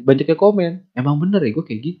bener ya, banyak yang komen emang bener ya gue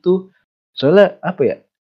kayak gitu. Soalnya apa ya,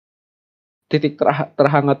 titik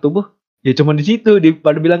terhangat tubuh ya cuma di situ,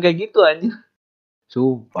 pada bilang kayak gitu anjing.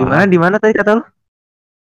 Sumpah. Di mana tadi kata lu?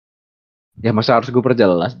 Ya masa harus gue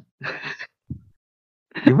perjelas?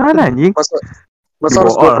 Di mana anjing? Masa Di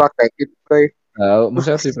harus gue bool. praktekin, Bray? Tahu,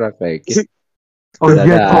 masa harus dipraktekin? Oh Ada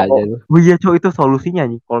iya cok, aja lu. oh iya cok, itu solusinya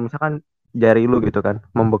nih. Kalau misalkan jari lu gitu kan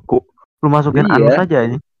membeku, lu masukin anus Iya. aja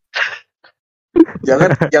nih.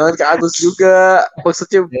 Jangan ke anus juga.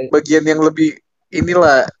 Maksudnya bagian yang lebih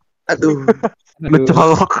inilah. Aduh, Lu Aduh.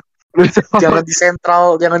 colok, lu colok. jangan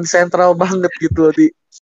di sentral banget gitu di.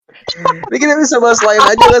 Ini kita bisa bahas lain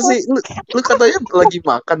aja gak sih? Lu katanya lagi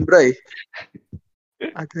makan, Bray.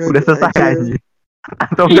 Udah Aduh selesai aja. aja.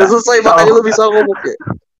 Atau Udah enggak selesai makanya colok, lu bisa ngomong ya.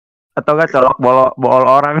 atau enggak colok bool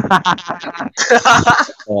orang.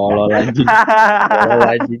 Tolol anjing. Tolol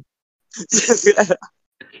anjing.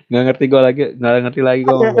 Nggak ngerti gue lagi. Nggak ngerti lagi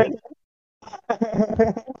gue ngomong.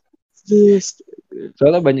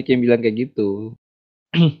 Soalnya banyak yang bilang kayak gitu.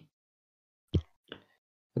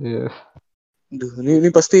 Aduh. Duh, ini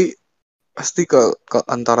pasti ke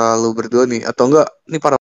antara lu berdua nih atau enggak ini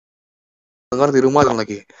para dengar di rumah yang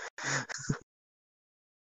lagi.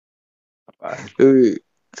 Apaan?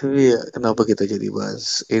 Tapi ya kenapa kita jadi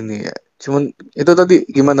bahas ini ya? Cuman itu tadi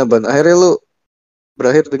gimana Ban? Akhirnya lu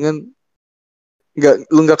berakhir dengan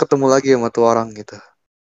nggak ketemu lagi sama tuh orang gitu.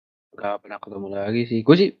 Gak pernah ketemu lagi sih.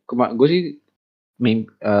 Gue sih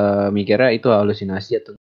mikirnya itu halusinasi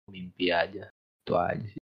atau mimpi aja. Itu aja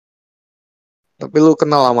sih. Tapi lu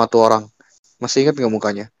kenal sama tuh orang. Masih ingat nggak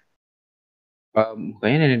mukanya?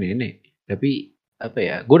 Mukanya nenek-nenek. Tapi apa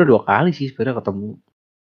ya? Gue udah 2 kali sih sebenarnya ketemu.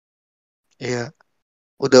 Iya.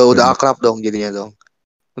 Udah Dan akrab dong jadinya dong.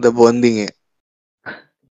 Udah bonding ya.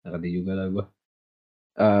 gak ngerti juga lah gue.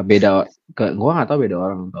 Beda gue nggak tahu beda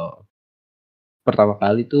orang atau pertama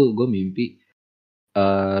kali tuh gue mimpi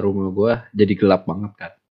rumah gue jadi gelap banget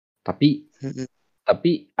kan. Tapi Mm-mm.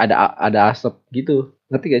 ada asap gitu.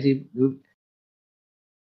 Ngerti gak sih? Lu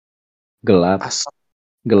gelap, Asap.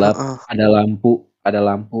 gelap, Heeh. ada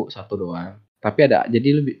lampu satu doang. Tapi jadi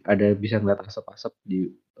lu ada bisa ngeliat asap-asap di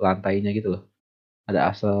lantainya gitu loh.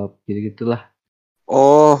 Ada asap gitu-gitulah.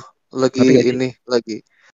 Oh, lagi Ngerti gak sih? ini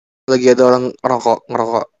lagi ada orang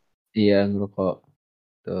ngerokok, Iya ngerokok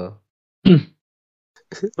tuh.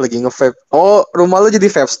 lagi nge-vape. Oh, rumah lu jadi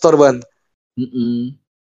vape store, Ban. Mm-mm.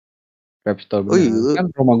 Vape store Oh bener. iya.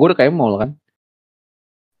 Kan rumah gue udah kayak mall kan.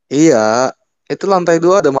 Iya. Itu lantai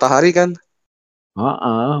 2 ada matahari kan?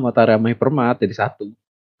 Matahari Permat jadi satu.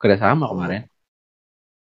 Kerja sama Oh, kemarin.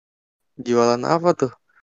 jualan apa tuh?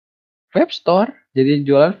 Vape store. Jadi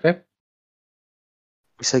jualan vape.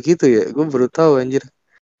 Bisa gitu ya? Gue baru tahu anjir.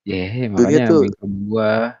 Dunia Makanya tuh bingkai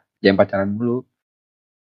gua jangan pacaran dulu.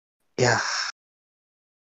 ya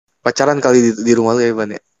pacaran kali di rumah lu ya, Ban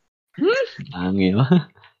ya. Angin.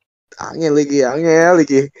 Angel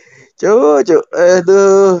lagi. Coba.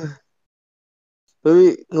 Aduh.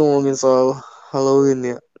 Tapi ngomongin soal Halloween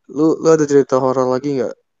ya. Lu ada cerita horor lagi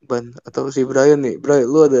nggak, Ban? Atau si Brian nih? Bray,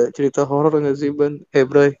 lu ada cerita horor nggak sih, Ban?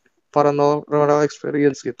 Bray, paranormal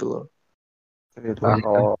experience gitu loh. Cerita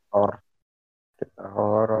horor, cerita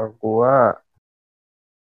horor gua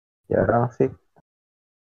jarang sih,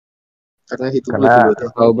 Karena hidup lu karena juga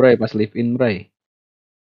Tahu terlalu. Bray pas live in Bray.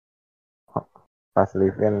 pas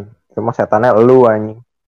live-in cuma setannya lu anjing.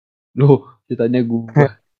 Loh, ceritanya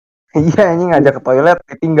gua. Iya anjing, ngajak ke toilet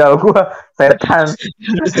ditinggal gua, setan.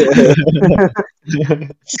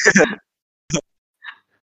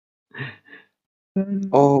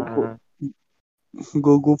 Oh, Hmm.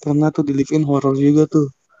 gue pernah tuh di live in horor juga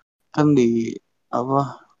tuh. Kan di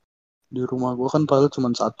apa? Di rumah gue kan paling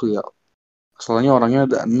cuma satu ya. Soalnya orangnya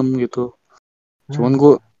ada 6 gitu. Cuman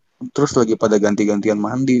gue terus lagi pada ganti-gantian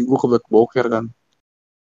mandi. Gue kebelet boker kan.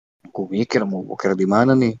 Gue mikir mau boker di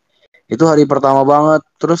mana nih. Itu hari pertama banget.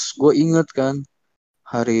 Terus gue inget kan.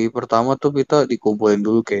 Hari pertama tuh kita dikumpulin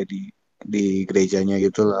dulu kayak di gerejanya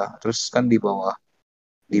gitu lah. Terus kan di bawah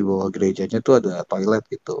gerejanya tuh ada toilet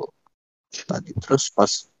gitu. Tadi terus pas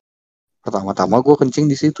pertama-tama gue kencing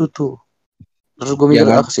di situ tuh. Terus gue mikir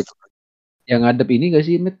Yang ke situ. yang ngadep ini gak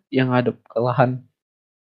sih, Mit? Yang ngadep ke lahan.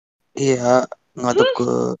 Iya, ngadep ke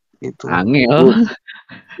itu. Angel.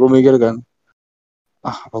 Gue mikir kan,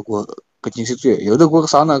 apa gue kencing situ ya? Ya udah gue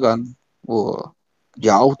kesana kan. Wah,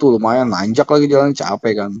 jauh tuh lumayan nanjak lagi jalan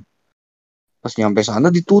capek kan. Pas nyampe sana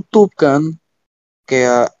ditutup kan,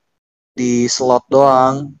 kayak di slot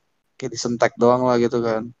doang, kayak disentek doang lah gitu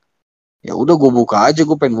kan. Ya udah gue buka aja,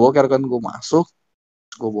 gue pengen boker kan, gue masuk,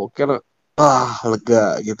 gue boker, lega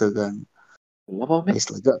gitu kan. Gelap apa, Mit? Habis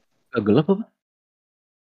lega, Gelap apa?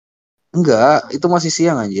 enggak, itu masih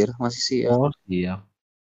siang anjir, masih siang. Oh, iya.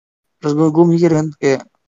 Terus gue mikir kan, kayak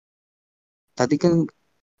tadi kan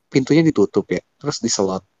pintunya ditutup ya, terus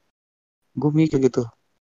diselot. Gue mikir gitu,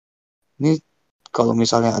 ini kalau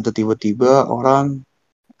misalnya ada tiba-tiba orang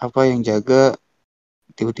apa yang jaga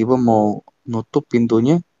tiba-tiba mau nutup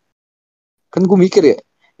pintunya, kan gue mikir ya,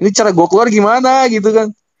 Ini cara gue keluar gimana gitu kan.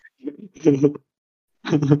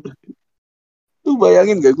 Lu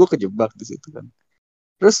bayangin gak gue kejebak di situ kan.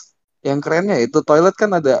 Terus yang kerennya itu toilet kan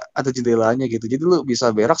ada jendelanya gitu. Jadi lu bisa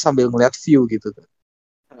berak sambil ngeliat view gitu kan.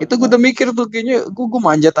 Itu gue udah mikir tuh kayaknya gue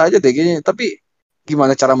manjat aja deh kayaknya. Tapi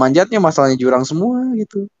gimana cara manjatnya, masalahnya jurang semua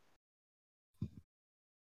gitu.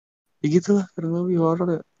 Ya gitulah kurang lebih horor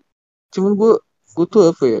ya. Cuman gue tuh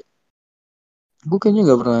apa ya? Gue kayaknya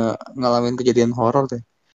nggak pernah ngalamin kejadian horor deh.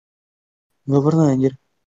 Nggak pernah anjir.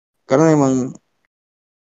 Karena emang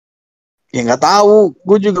ya nggak tahu.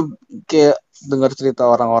 Gue juga kayak dengar cerita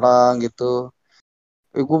orang-orang gitu.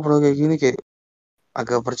 Gue pernah kayak gini kayak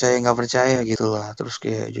agak percaya nggak percaya gitu lah. Terus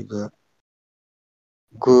kayak juga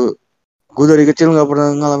gue gue dari kecil nggak pernah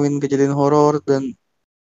ngalamin kejadian horor. Dan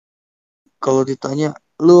kalau ditanya,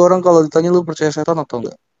 kalau ditanya lu percaya setan atau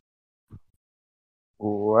enggak?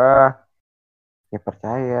 Gua ya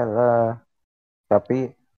percaya lah. Tapi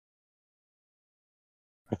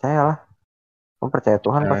percayalah. Gua percaya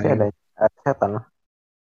Tuhan pasti ada setan lah.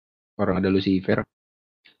 Orang ada Lucifer.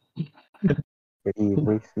 Jadi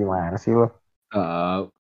iblis gimana sih lo?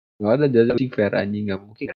 Nggak ada jasa Lucifer anjing, nggak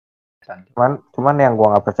mungkin. Cuman yang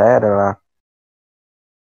gua nggak percaya adalah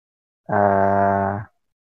eh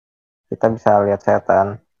kita bisa lihat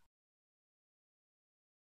setan.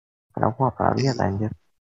 Karena gua nggak pernah lihat anjir.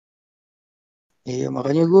 Iya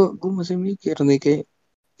makanya gue masih mikir nih kayak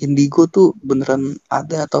indigo tuh beneran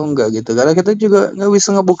ada atau enggak gitu. Karena kita juga nggak bisa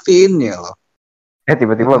ngebuktiinnya loh. Ya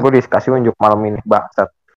Tiba-tiba kan? gue dikasih unjuk malam ini bangsat.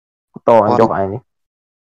 Tonjok Waduh, anjing.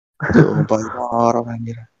 tuh paling horor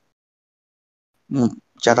anjir.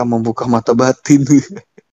 Cara membuka mata batin.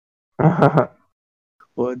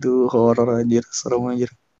 Waduh, horor anjir, serem anjir.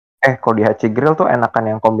 Kalau di Haci Grill tuh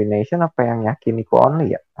enakan yang combination apa yang yakiniku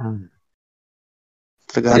only ya?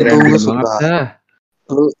 Tergantung lu Random banget suka. dah.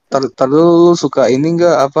 Tar dulu lu suka ini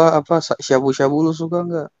enggak apa syabu-syabu lu suka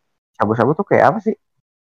enggak? Sabu-sabu tuh kayak apa sih?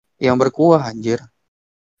 Yang berkuah anjir.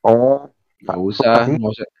 Oh, Nggak usah, suka sih.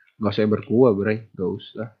 nggak usah berkuah, Bray. Nggak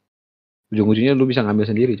usah. Ujung-ujungnya lu bisa ngambil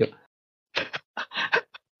sendiri, Cok.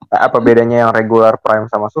 Apa bedanya yang regular prime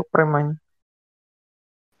sama supreme aja?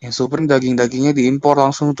 Yang Supreme daging-dagingnya diimpor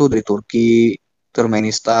langsung tuh dari Turki,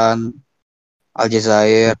 Turkmenistan,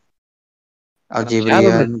 Aljazair, Nama siapa, Bray?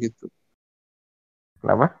 Aljabrian gitu.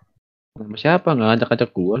 Kenapa? Nama siapa? Nggak ngajak-ngajak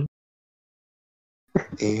gua. Lu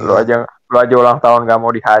Iya. aja lu aja ulang tahun gak mau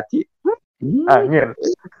di Haji. Angin.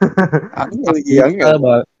 Angin 4 lagi juta,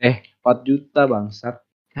 angin. 4 juta bangsat.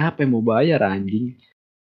 Siapa yang mau bayar anjing?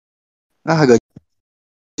 Nah, gaji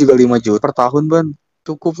juga 5 juta per tahun, Ban.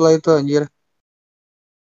 Cukup lah itu anjir.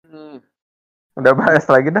 Udah bahas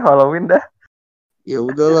lagi dah Halloween dah. Ya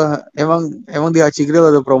udahlah, emang di Haji Grill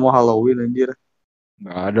ada promo Halloween anjir.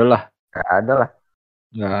 Nggak ada lah. Gak ada lah.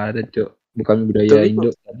 Nggak ada, Cok. Bukan budaya Tapi Indo.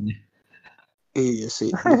 iya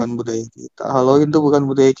sih, bukan budaya kita. Halloween tuh bukan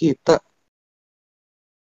budaya kita.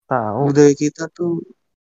 Tahu Budaya kita tuh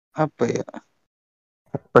apa ya?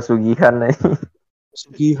 pesugihan nih.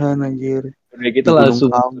 Pesugihan anjir Udah di kita Gunung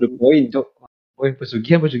langsung to the Kawi. point, Cok. Woi,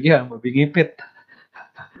 pesugihan, babi ngepet.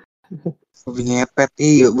 Babi ngepet,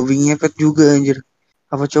 iya, babi ngepet juga anjir.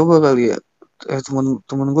 Apa coba kali ya?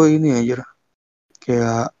 Temen gue ini anjir.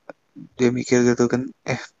 Kayak dia mikir gitu kan,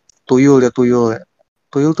 tuyul ya.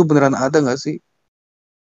 Tuyul tuh beneran ada nggak sih?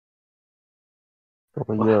 Wah,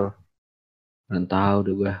 Tuyul. belum tahu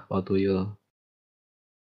deh gua kalau tuyul.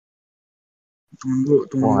 Temen Gua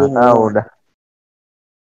gue nggak tahu ngomong, dah.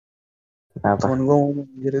 Kenapa? temen gue ngomong,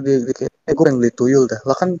 jadi dia kayak, gue pengen beli tuyul dah.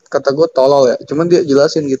 Lah kan kata gue tolol ya, cuman dia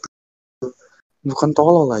jelasin gitu. Bukan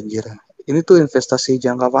tolol anjir. Ini tuh investasi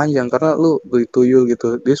jangka panjang karena lu beli tuyul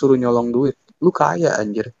gitu, dia suruh nyolong duit. Lu kaya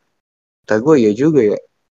anjir. Kata gue ya juga ya.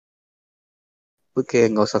 Lu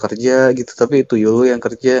kayak nggak usah kerja gitu, tapi tuyul lu yang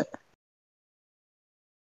kerja.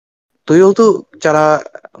 Tuyul tuh cara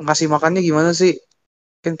ngasih makannya gimana sih?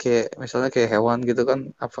 Kan kayak misalnya kayak hewan gitu kan,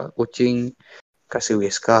 apa kucing kasih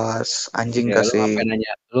whiskas, anjing Ya, kasih.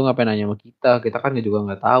 lu ngapain nanya sama kita? Kita kan juga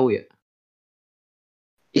nggak tahu ya.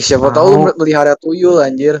 Ih, siapa tahu lu Tahu. melihara tuyul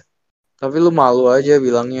anjir. Tapi lu malu aja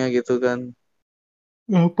bilangnya gitu kan.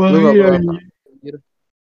 Lu nggak Ngapain pernah aja? tahu anjir.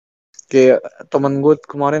 Kayak temen gue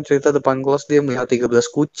kemarin cerita depan kelas dia melihat 13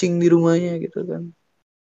 kucing di rumahnya gitu kan.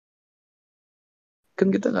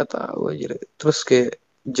 Kan kita nggak tahu aja. Terus kayak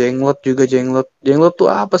jenglot. Jenglot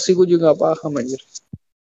tuh apa sih? Gue juga nggak paham anjir.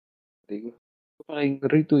 Paling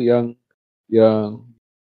ngeri tuh yang yang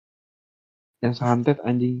santet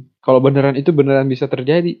anjing. Kalau beneran itu beneran bisa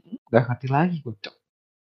terjadi, nggak ngerti lagi gue, Cok.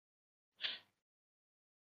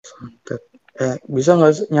 Bisa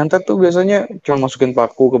nggak sih? Nyantet tuh biasanya cuma masukin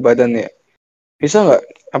paku ke badan ya. Bisa nggak?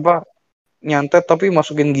 Apa nyantet tapi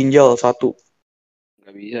masukin ginjal satu.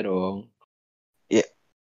 Nggak bisa dong. Ya,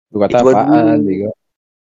 Lu kata coba apaan, dulu. Bego?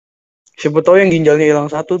 Siapa tahu yang ginjalnya hilang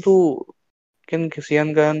satu tuh. Kan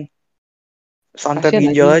kesian kan. Santet Kasian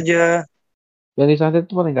ginjal anjing. aja. Yang disantet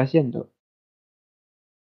itu paling kasian tuh.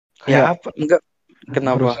 Ya Kayak apa? Enggak.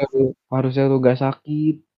 Kenapa? harusnya lu gak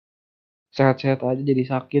sakit. Sehat-sehat aja jadi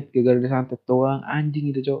sakit gara-gara disantet doang.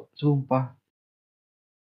 Anjing itu, Cok. Sumpah.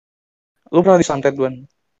 Lu pernah disantet, Duan?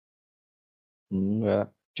 Enggak.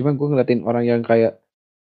 Cuman gue ngeliatin orang yang kayak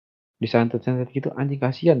disantet-santet gitu, anjing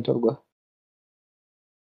kasihan, Cok, gue.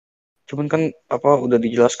 Cuman kan apa udah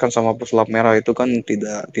dijelaskan sama pesulap merah itu kan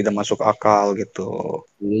tidak masuk akal gitu.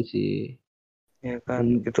 Iya sih. Ya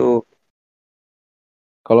kan Cuman itu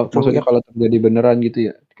maksudnya itu kalau terjadi beneran gitu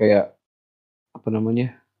ya, kayak apa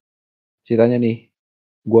namanya? Ceritanya nih,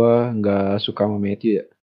 gue nggak suka sama Matthew ya.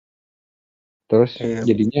 Terus iya.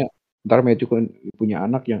 jadinya ntar Matthew punya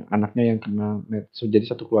anak yang anaknya yang kena jadi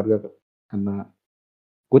satu keluarga kena.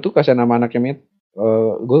 Gue tuh kasihan sama anaknya Matthew.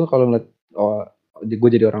 Gue kalau ngeliat gue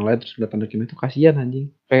jadi orang lain terus ngeliat anaknya Matthew kasihan anjing.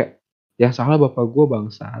 Kayak yang salah bapak gue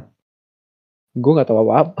bangsat. Gue nggak tahu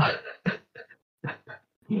apa-apa.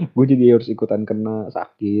 Gue jadi harus ikutan kena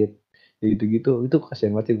sakit. Ya gitu-gitu. Itu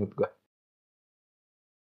kasihan banget sih menurut gue.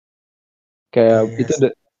 Kayak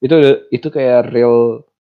Iya.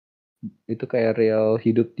 itu kayak real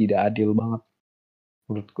hidup tidak adil banget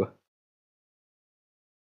menurut gue.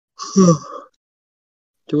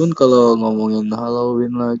 Cuman kalau ngomongin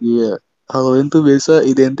Halloween lagi ya, Halloween tuh biasa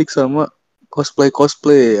identik sama cosplay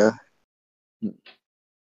ya.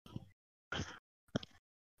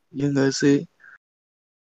 Ya enggak sih?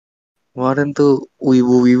 Kemarin tuh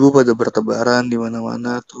wibu-wibu pada bertebaran di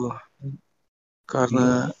mana-mana tuh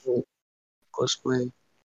karena Iya. cosplay.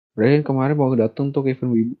 Brian kemarin mau datang tuh ke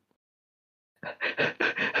event Wibu.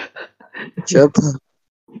 Siapa?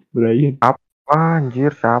 Brian.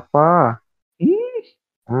 Anjir, siapa? Hmm.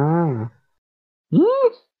 Hmm. Hmm.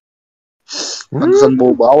 Pantesan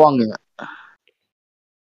bau bawang ya.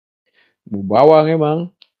 Bau bawang emang.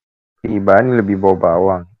 Iba ini lebih bau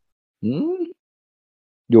bawang.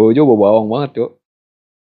 Jojo bau bawang banget, Cok.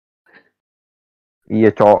 Iya,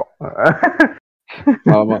 Cok.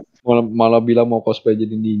 Malah bilang mau cosplay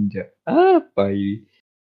jadi ninja. Apa ini?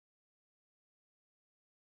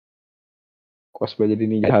 Cosplay jadi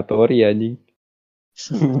ninja Hattori anjing.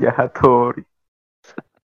 Ninja Hattori.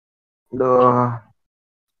 Duh.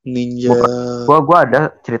 Ninja Gua ada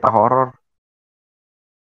cerita horor.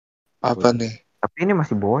 apa nih? Tapi ini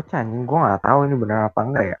masih bocah anjing. Gua nggak tahu ini benar apa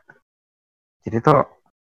enggak ya. Jadi tuh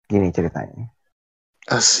gini ceritanya.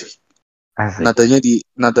 Asik. Asik.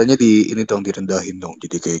 Nadanya di ini dong direndahin dong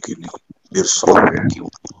jadi kayak gini. Biar serem ya.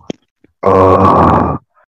 Oh.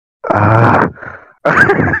 Ah.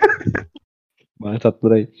 Bangsat,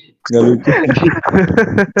 Bray. Gak lucu anjing.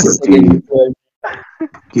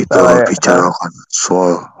 Kita Salah ya. bicarakan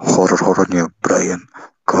soal horor-horornya Brian.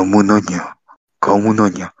 Kamu nanya,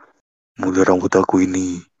 mulai rambut aku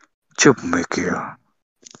ini cemek ya.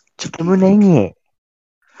 Kamu nanya.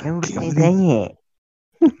 Kamu bertanya.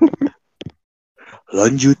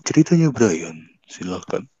 Lanjut ceritanya Brian,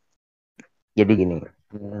 silakan. Jadi gini.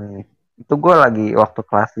 Itu gue lagi waktu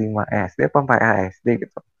kelas 5 SD apa 4 SD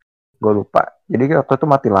gitu. Gue lupa. Jadi waktu itu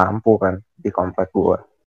mati lampu kan di komplek gue.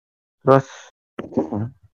 Terus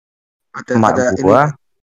emak Ada ini gue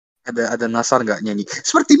ada Nasar nggak nyanyi?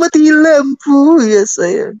 Seperti mati lampu ya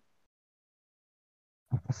saya.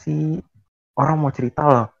 sih orang mau cerita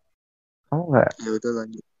loh. Kamu nggak? Ya udah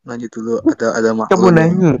lanjut dulu. Ada mak Kamu lo nih.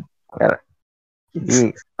 nanya. Ya, jadi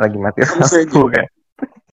lagi mati Kamu lampu kan.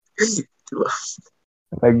 Coba.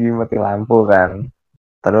 Lagi mati lampu kan.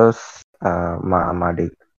 Terus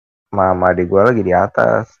mama adik gue lagi di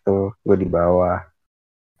atas tuh, gue di bawah.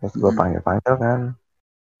 Terus gue panggil kan,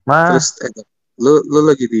 Ma. Terus lu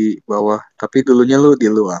lagi di bawah, tapi dulunya lu di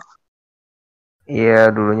luar. Iya,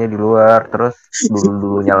 dulunya di luar. Terus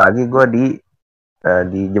dulunya lagi gue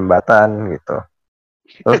di jembatan gitu.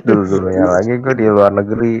 Terus dulunya lagi gue di luar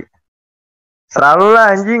negeri. Selalu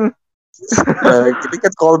lah anjing. Ini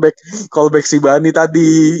kan callback si Bani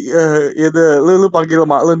tadi. Ya deh, lu panggil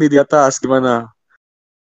mak lu nih di atas gimana?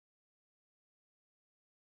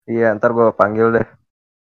 Iya, ntar gue panggil deh.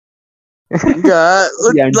 Enggak, lu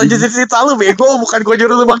Si anjing. lanjutin cerita lu bego, bukan gue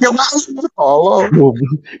nyuruh lu panggil mak lu. Tolong.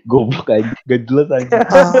 Goblok aja. Gak jelas aja.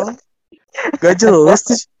 Gak jelas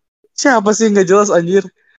tuh. Siapa sih yang gak jelas anjir?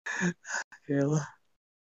 Yalah.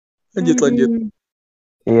 Lanjut.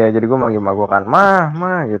 Iya, jadi gue manggil mak gue kan,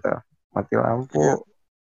 Ma gitu. Mati lampu. Iya.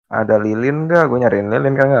 Ada lilin gak? Gue nyariin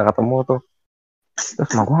lilin kan gak ketemu tuh. Terus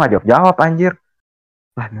mak gue gak jawab anjir.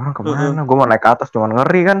 Lah ini orang kemana? Gue mau naik ke atas cuman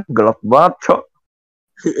ngeri kan, gelap banget cok.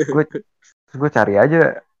 Gue cari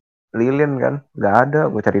aja lilin kan, nggak ada.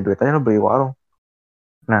 Gue cari duit aja lo beli warung.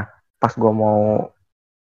 Nah pas gue mau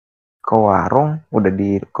ke warung, udah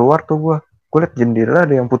di keluar tuh gue liat jendela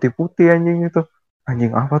ada yang putih-putih anjing itu.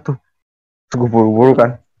 Anjing apa tuh? Terus gue buru-buru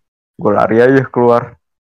kan, gue lari aja keluar.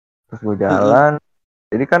 Terus gue jalan.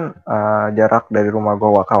 Jadi kan jarak dari rumah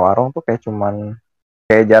gue ke warung tuh kayak cuman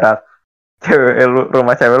kayak jarak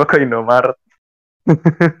rumah cewek lu ke Indomaret.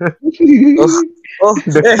 Oh,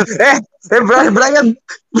 Brian,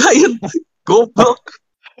 goblok.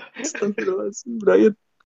 Astagfirullahaladzim, Brian.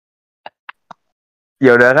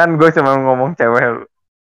 Ya udah kan gue cuma ngomong cewek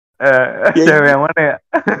cewek yang mana ya?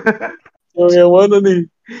 Cewek yang mana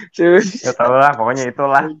nih? Cewek. Ya tau lah, pokoknya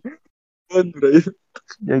itulah. Brian.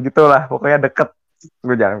 Ya gitulah, pokoknya deket.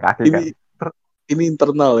 Gue jalan kaki kan. Ini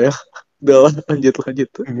internal ya. Udah lah, lanjut.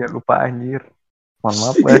 Iya lupa anjir. Mohon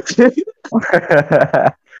maaf guys.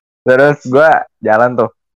 Terus gue jalan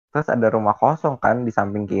tuh. Terus ada rumah kosong kan di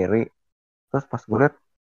samping kiri. Terus pas gue liat,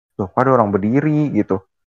 loh kok ada orang berdiri gitu.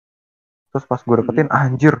 Terus pas gue deketin,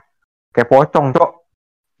 anjir. Kayak pocong cok.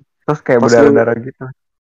 Terus kayak berdarah-darah gitu.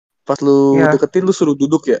 Pas lu Iya. deketin lu suruh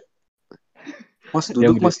duduk ya? Mas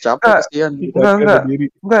duduk mas, capek kasihan.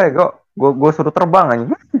 Enggak, gue suruh terbang aja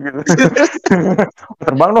gitu.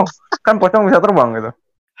 Terbang dong, kan pocong bisa terbang gitu.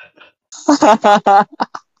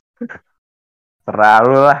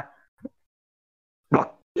 Terlalu lah.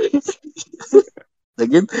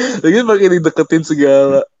 Lagian pakai dideketin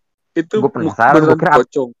segala. Itu Gue penasaran, gue kira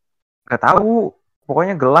pocong. Gak tahu,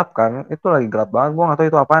 pokoknya gelap kan. Itu lagi gelap banget, gue gak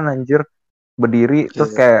tahu itu apaan anjir. Berdiri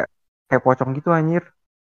terus kayak pocong gitu anjir.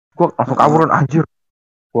 Gue langsung kaburan anjir.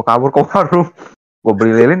 Gue kabur ke warung. Gue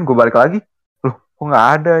beli lilin, gue balik lagi. Loh, kok gak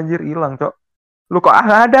ada anjir, hilang cok. Lu kok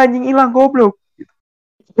ada anjing hilang goblok.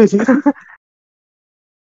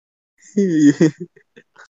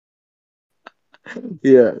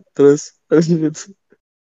 Iya, terus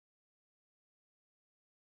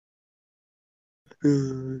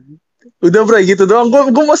udah Bray gitu doang.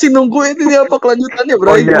 Gue masih nungguin ini apa kelanjutannya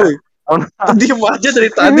Bray. Oh iya. Diem aja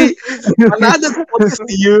dari tadi. Mana ada podcast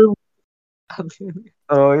diem.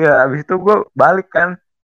 Oh iya, abis itu gue balik kan.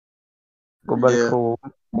 Gue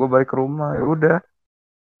balik ke rumah, ya udah.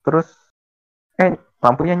 Terus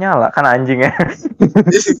lampunya nyala kan anjing ya.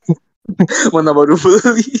 Mana baru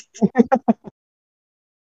beli.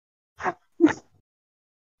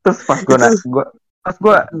 Terus pas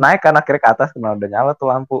gue naik kan akhirnya ke atas, karena udah nyala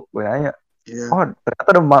tuh lampu. Gue nanya, oh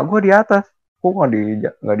ternyata ada emak gue di atas. Kok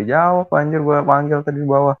nggak dijawab anjir, gue panggil tadi di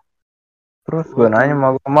bawah. Terus gue nanya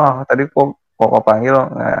sama gue, mah tadi kok panggil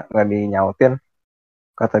nggak dinyautin.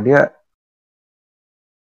 Kata dia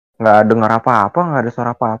nggak dengar apa-apa, nggak ada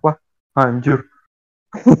suara apa-apa. Anjir.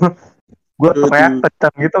 Gue teriak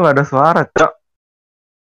kencang gitu nggak ada suara cok.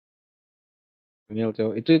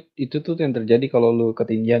 Cok. Itu tuh yang terjadi kalau lu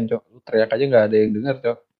ketinggian cok. Lu teriak aja nggak ada yang dengar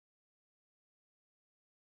cok.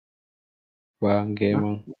 Bangke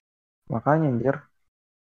emang. Makanya anjir.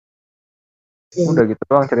 Udah gitu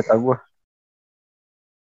doang cerita gue.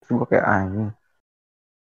 Terus gue kayak anjing.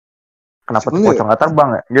 Kenapa tuh pocong gak terbang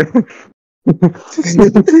ya? Gitu.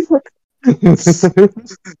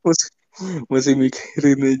 masih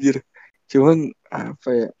mikirin aja. Cuman apa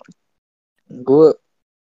ya? Gue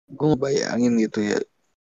ngebayangin gitu ya.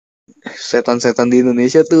 Setan-setan di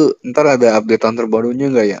Indonesia tuh ntar ada updatean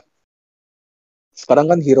terbarunya nggak ya?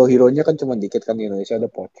 Sekarang kan hero-heronya kan cuma dikit kan di Indonesia,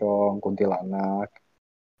 ada pocong, kuntilanak,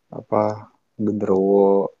 apa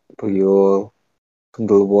genderuwo, tuyul,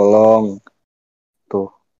 sundel bolong,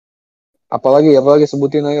 tuh. Apalagi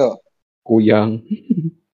sebutin ayo. Kuyang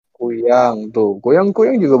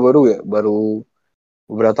Kuyang juga baru ya, baru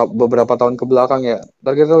beberapa tahun ke belakang ya.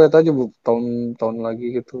 Ntar kita lihat aja tahun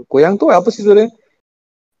lagi gitu. Kuyang tuh apa sih sebenarnya?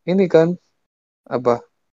 Ini kan apa?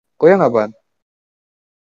 Kuyang apaan?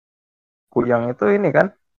 Kuyang itu ini kan,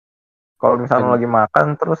 kalau misalnya lagi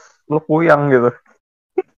makan terus lu kuyang gitu.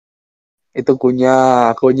 Itu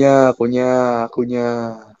kunyah. Nggak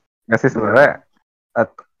sih sebenarnya,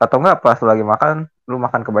 atau enggak pas lu lagi makan, lu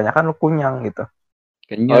makan kebanyakan lu kunyang gitu.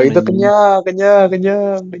 kenyang. Oh itu kenyang.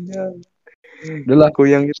 Udah lah,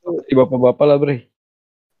 Kuyang itu si bapak-bapak lah bre.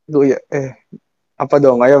 ya apa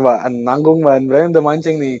dong? Ayo Ban, nanggung Ban. Brian udah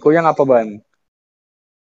mancing nih. Kuyang apa Ban?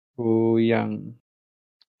 Kuyang.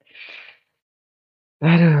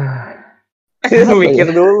 Aduh.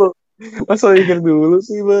 Mikir dulu. Masa mikir dulu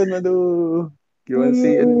sih Ban? Aduh. Gimana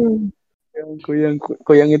sih?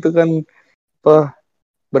 Kuyang itu kan apa?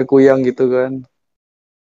 Berkuyang gitu kan.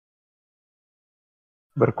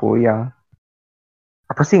 Berkuyang.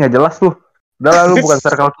 Apa sih nggak jelas lu? Udah lah lu bukan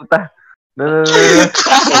circle kita. Duh.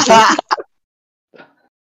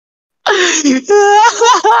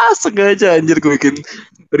 Sengaja anjir gue bikin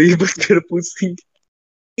ribet biar pusing.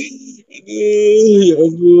 Ya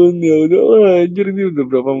ampun, ya udah lah, anjir ini udah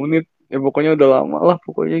berapa menit? Ya pokoknya udah lama lah,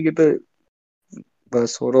 pokoknya kita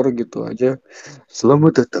bahas horor gitu aja.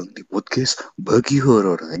 Selamat datang di podcast Bagi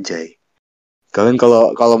Horor, anjay. Kalian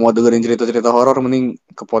kalau kalau mau dengerin cerita-cerita horor mending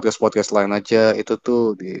ke podcast-podcast lain aja. Itu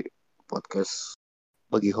tuh di podcast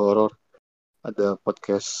Bagi Horor ada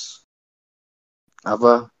podcast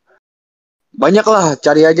apa? Banyak lah,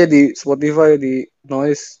 cari aja di Spotify, di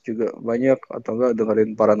Noice juga banyak, atau enggak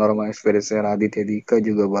dengerin Paranormal Experience Raditya Dika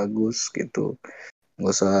juga bagus gitu.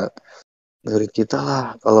 Nggak usah dengerin kita lah.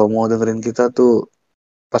 Kalau mau dengerin kita tuh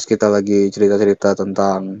pas kita lagi cerita-cerita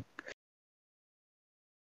tentang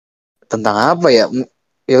apa ya?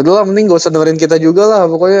 Ya udahlah, mending gak usah dengerin kita juga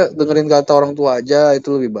lah. Pokoknya dengerin kata orang tua aja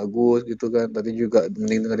itu lebih bagus gitu kan. Tadi juga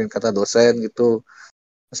mending dengerin kata dosen gitu.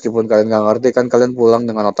 Meskipun kalian nggak ngerti kan, kalian pulang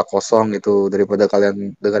dengan otak kosong gitu daripada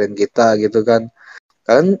kalian dengerin kita gitu kan.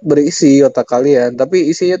 Kalian berisi otak kalian, tapi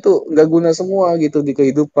isinya tuh nggak guna semua gitu di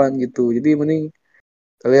kehidupan gitu. Jadi mending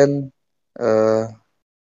kalian eh,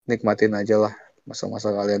 nikmatin aja lah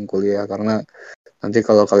masa-masa kalian kuliah, karena nanti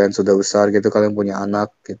kalau kalian sudah besar gitu, kalian punya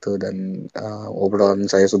anak gitu, dan obrolan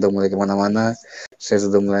saya sudah mulai kemana-mana, saya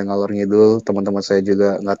sudah mulai ngalor ngidul, teman-teman saya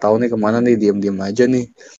juga nggak tahu nih kemana nih, diem-diem aja nih.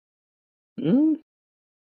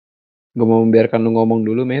 Gak mau membiarkan lu ngomong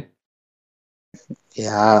dulu, Met.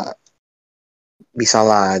 Ya bisa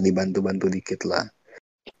lah dibantu-bantu dikit lah,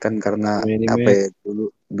 kan karena Ini, apa Met. ya, dulu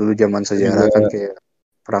dulu zaman Kita sejarah juga, kan kayak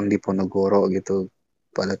perang di Ponorogo gitu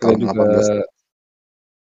pada kita tahun juga, 18.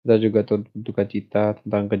 kita juga duka cita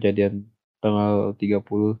tentang kejadian tanggal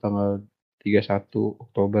 30, tanggal 31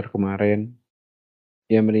 Oktober kemarin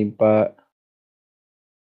yang menimpa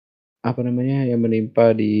yang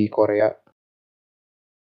menimpa di Korea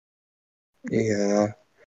Iya,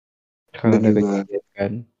 karena dan ada juga kejadian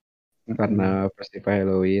kan, karena festival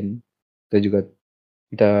Halloween.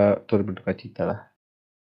 Kita turut berduka cita lah.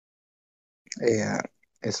 iya,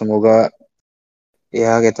 ya semoga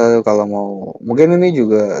ya kita kalau mau, mungkin ini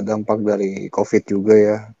juga dampak dari COVID juga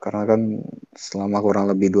ya, karena kan selama kurang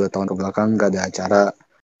lebih 2 tahun ke belakang nggak ada acara.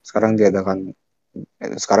 Sekarang diadakan,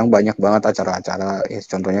 sekarang banyak banget acara-acara. Ya,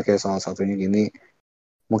 contohnya kayak salah satunya gini,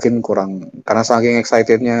 mungkin kurang karena saking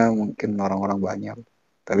excitednya mungkin orang-orang banyak.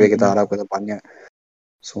 Tapi kita harap ke depannya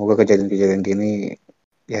semoga kejadian-kejadian gini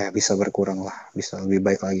ya bisa berkurang lah, bisa lebih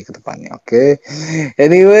baik lagi ke depannya. Oke.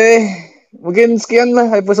 Anyway, mungkin sekian lah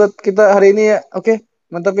episode kita hari ini ya. Oke.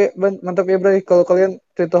 Mantap ya, Ban. Mantap ya, Bray. Kalau kalian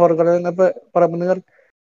cerita horor kalian apa, para pendengar,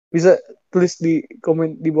 bisa tulis di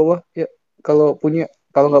komen di bawah ya. Kalau punya,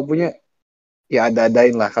 kalau nggak punya ya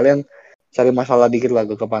ada-adain lah. Kalian cari masalah dikit lah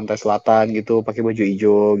ke pantai selatan gitu, pakai baju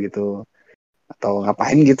hijau gitu, atau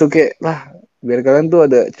ngapain gitu kayak lah, biar kalian tuh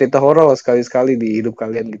ada cerita horor lah sekali-sekali di hidup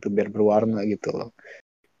kalian gitu, biar berwarna gitu loh.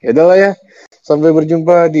 Ya udahlah ya. Sampai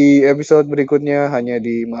berjumpa di episode berikutnya hanya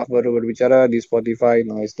di Maaf Baru Berbicara di Spotify,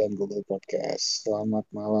 Noice, dan Google Podcast. Selamat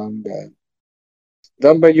malam dan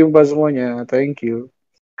sampai jumpa semuanya. Thank you.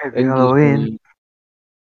 Happy Thank you Halloween. semuanya.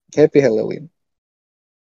 Happy Halloween.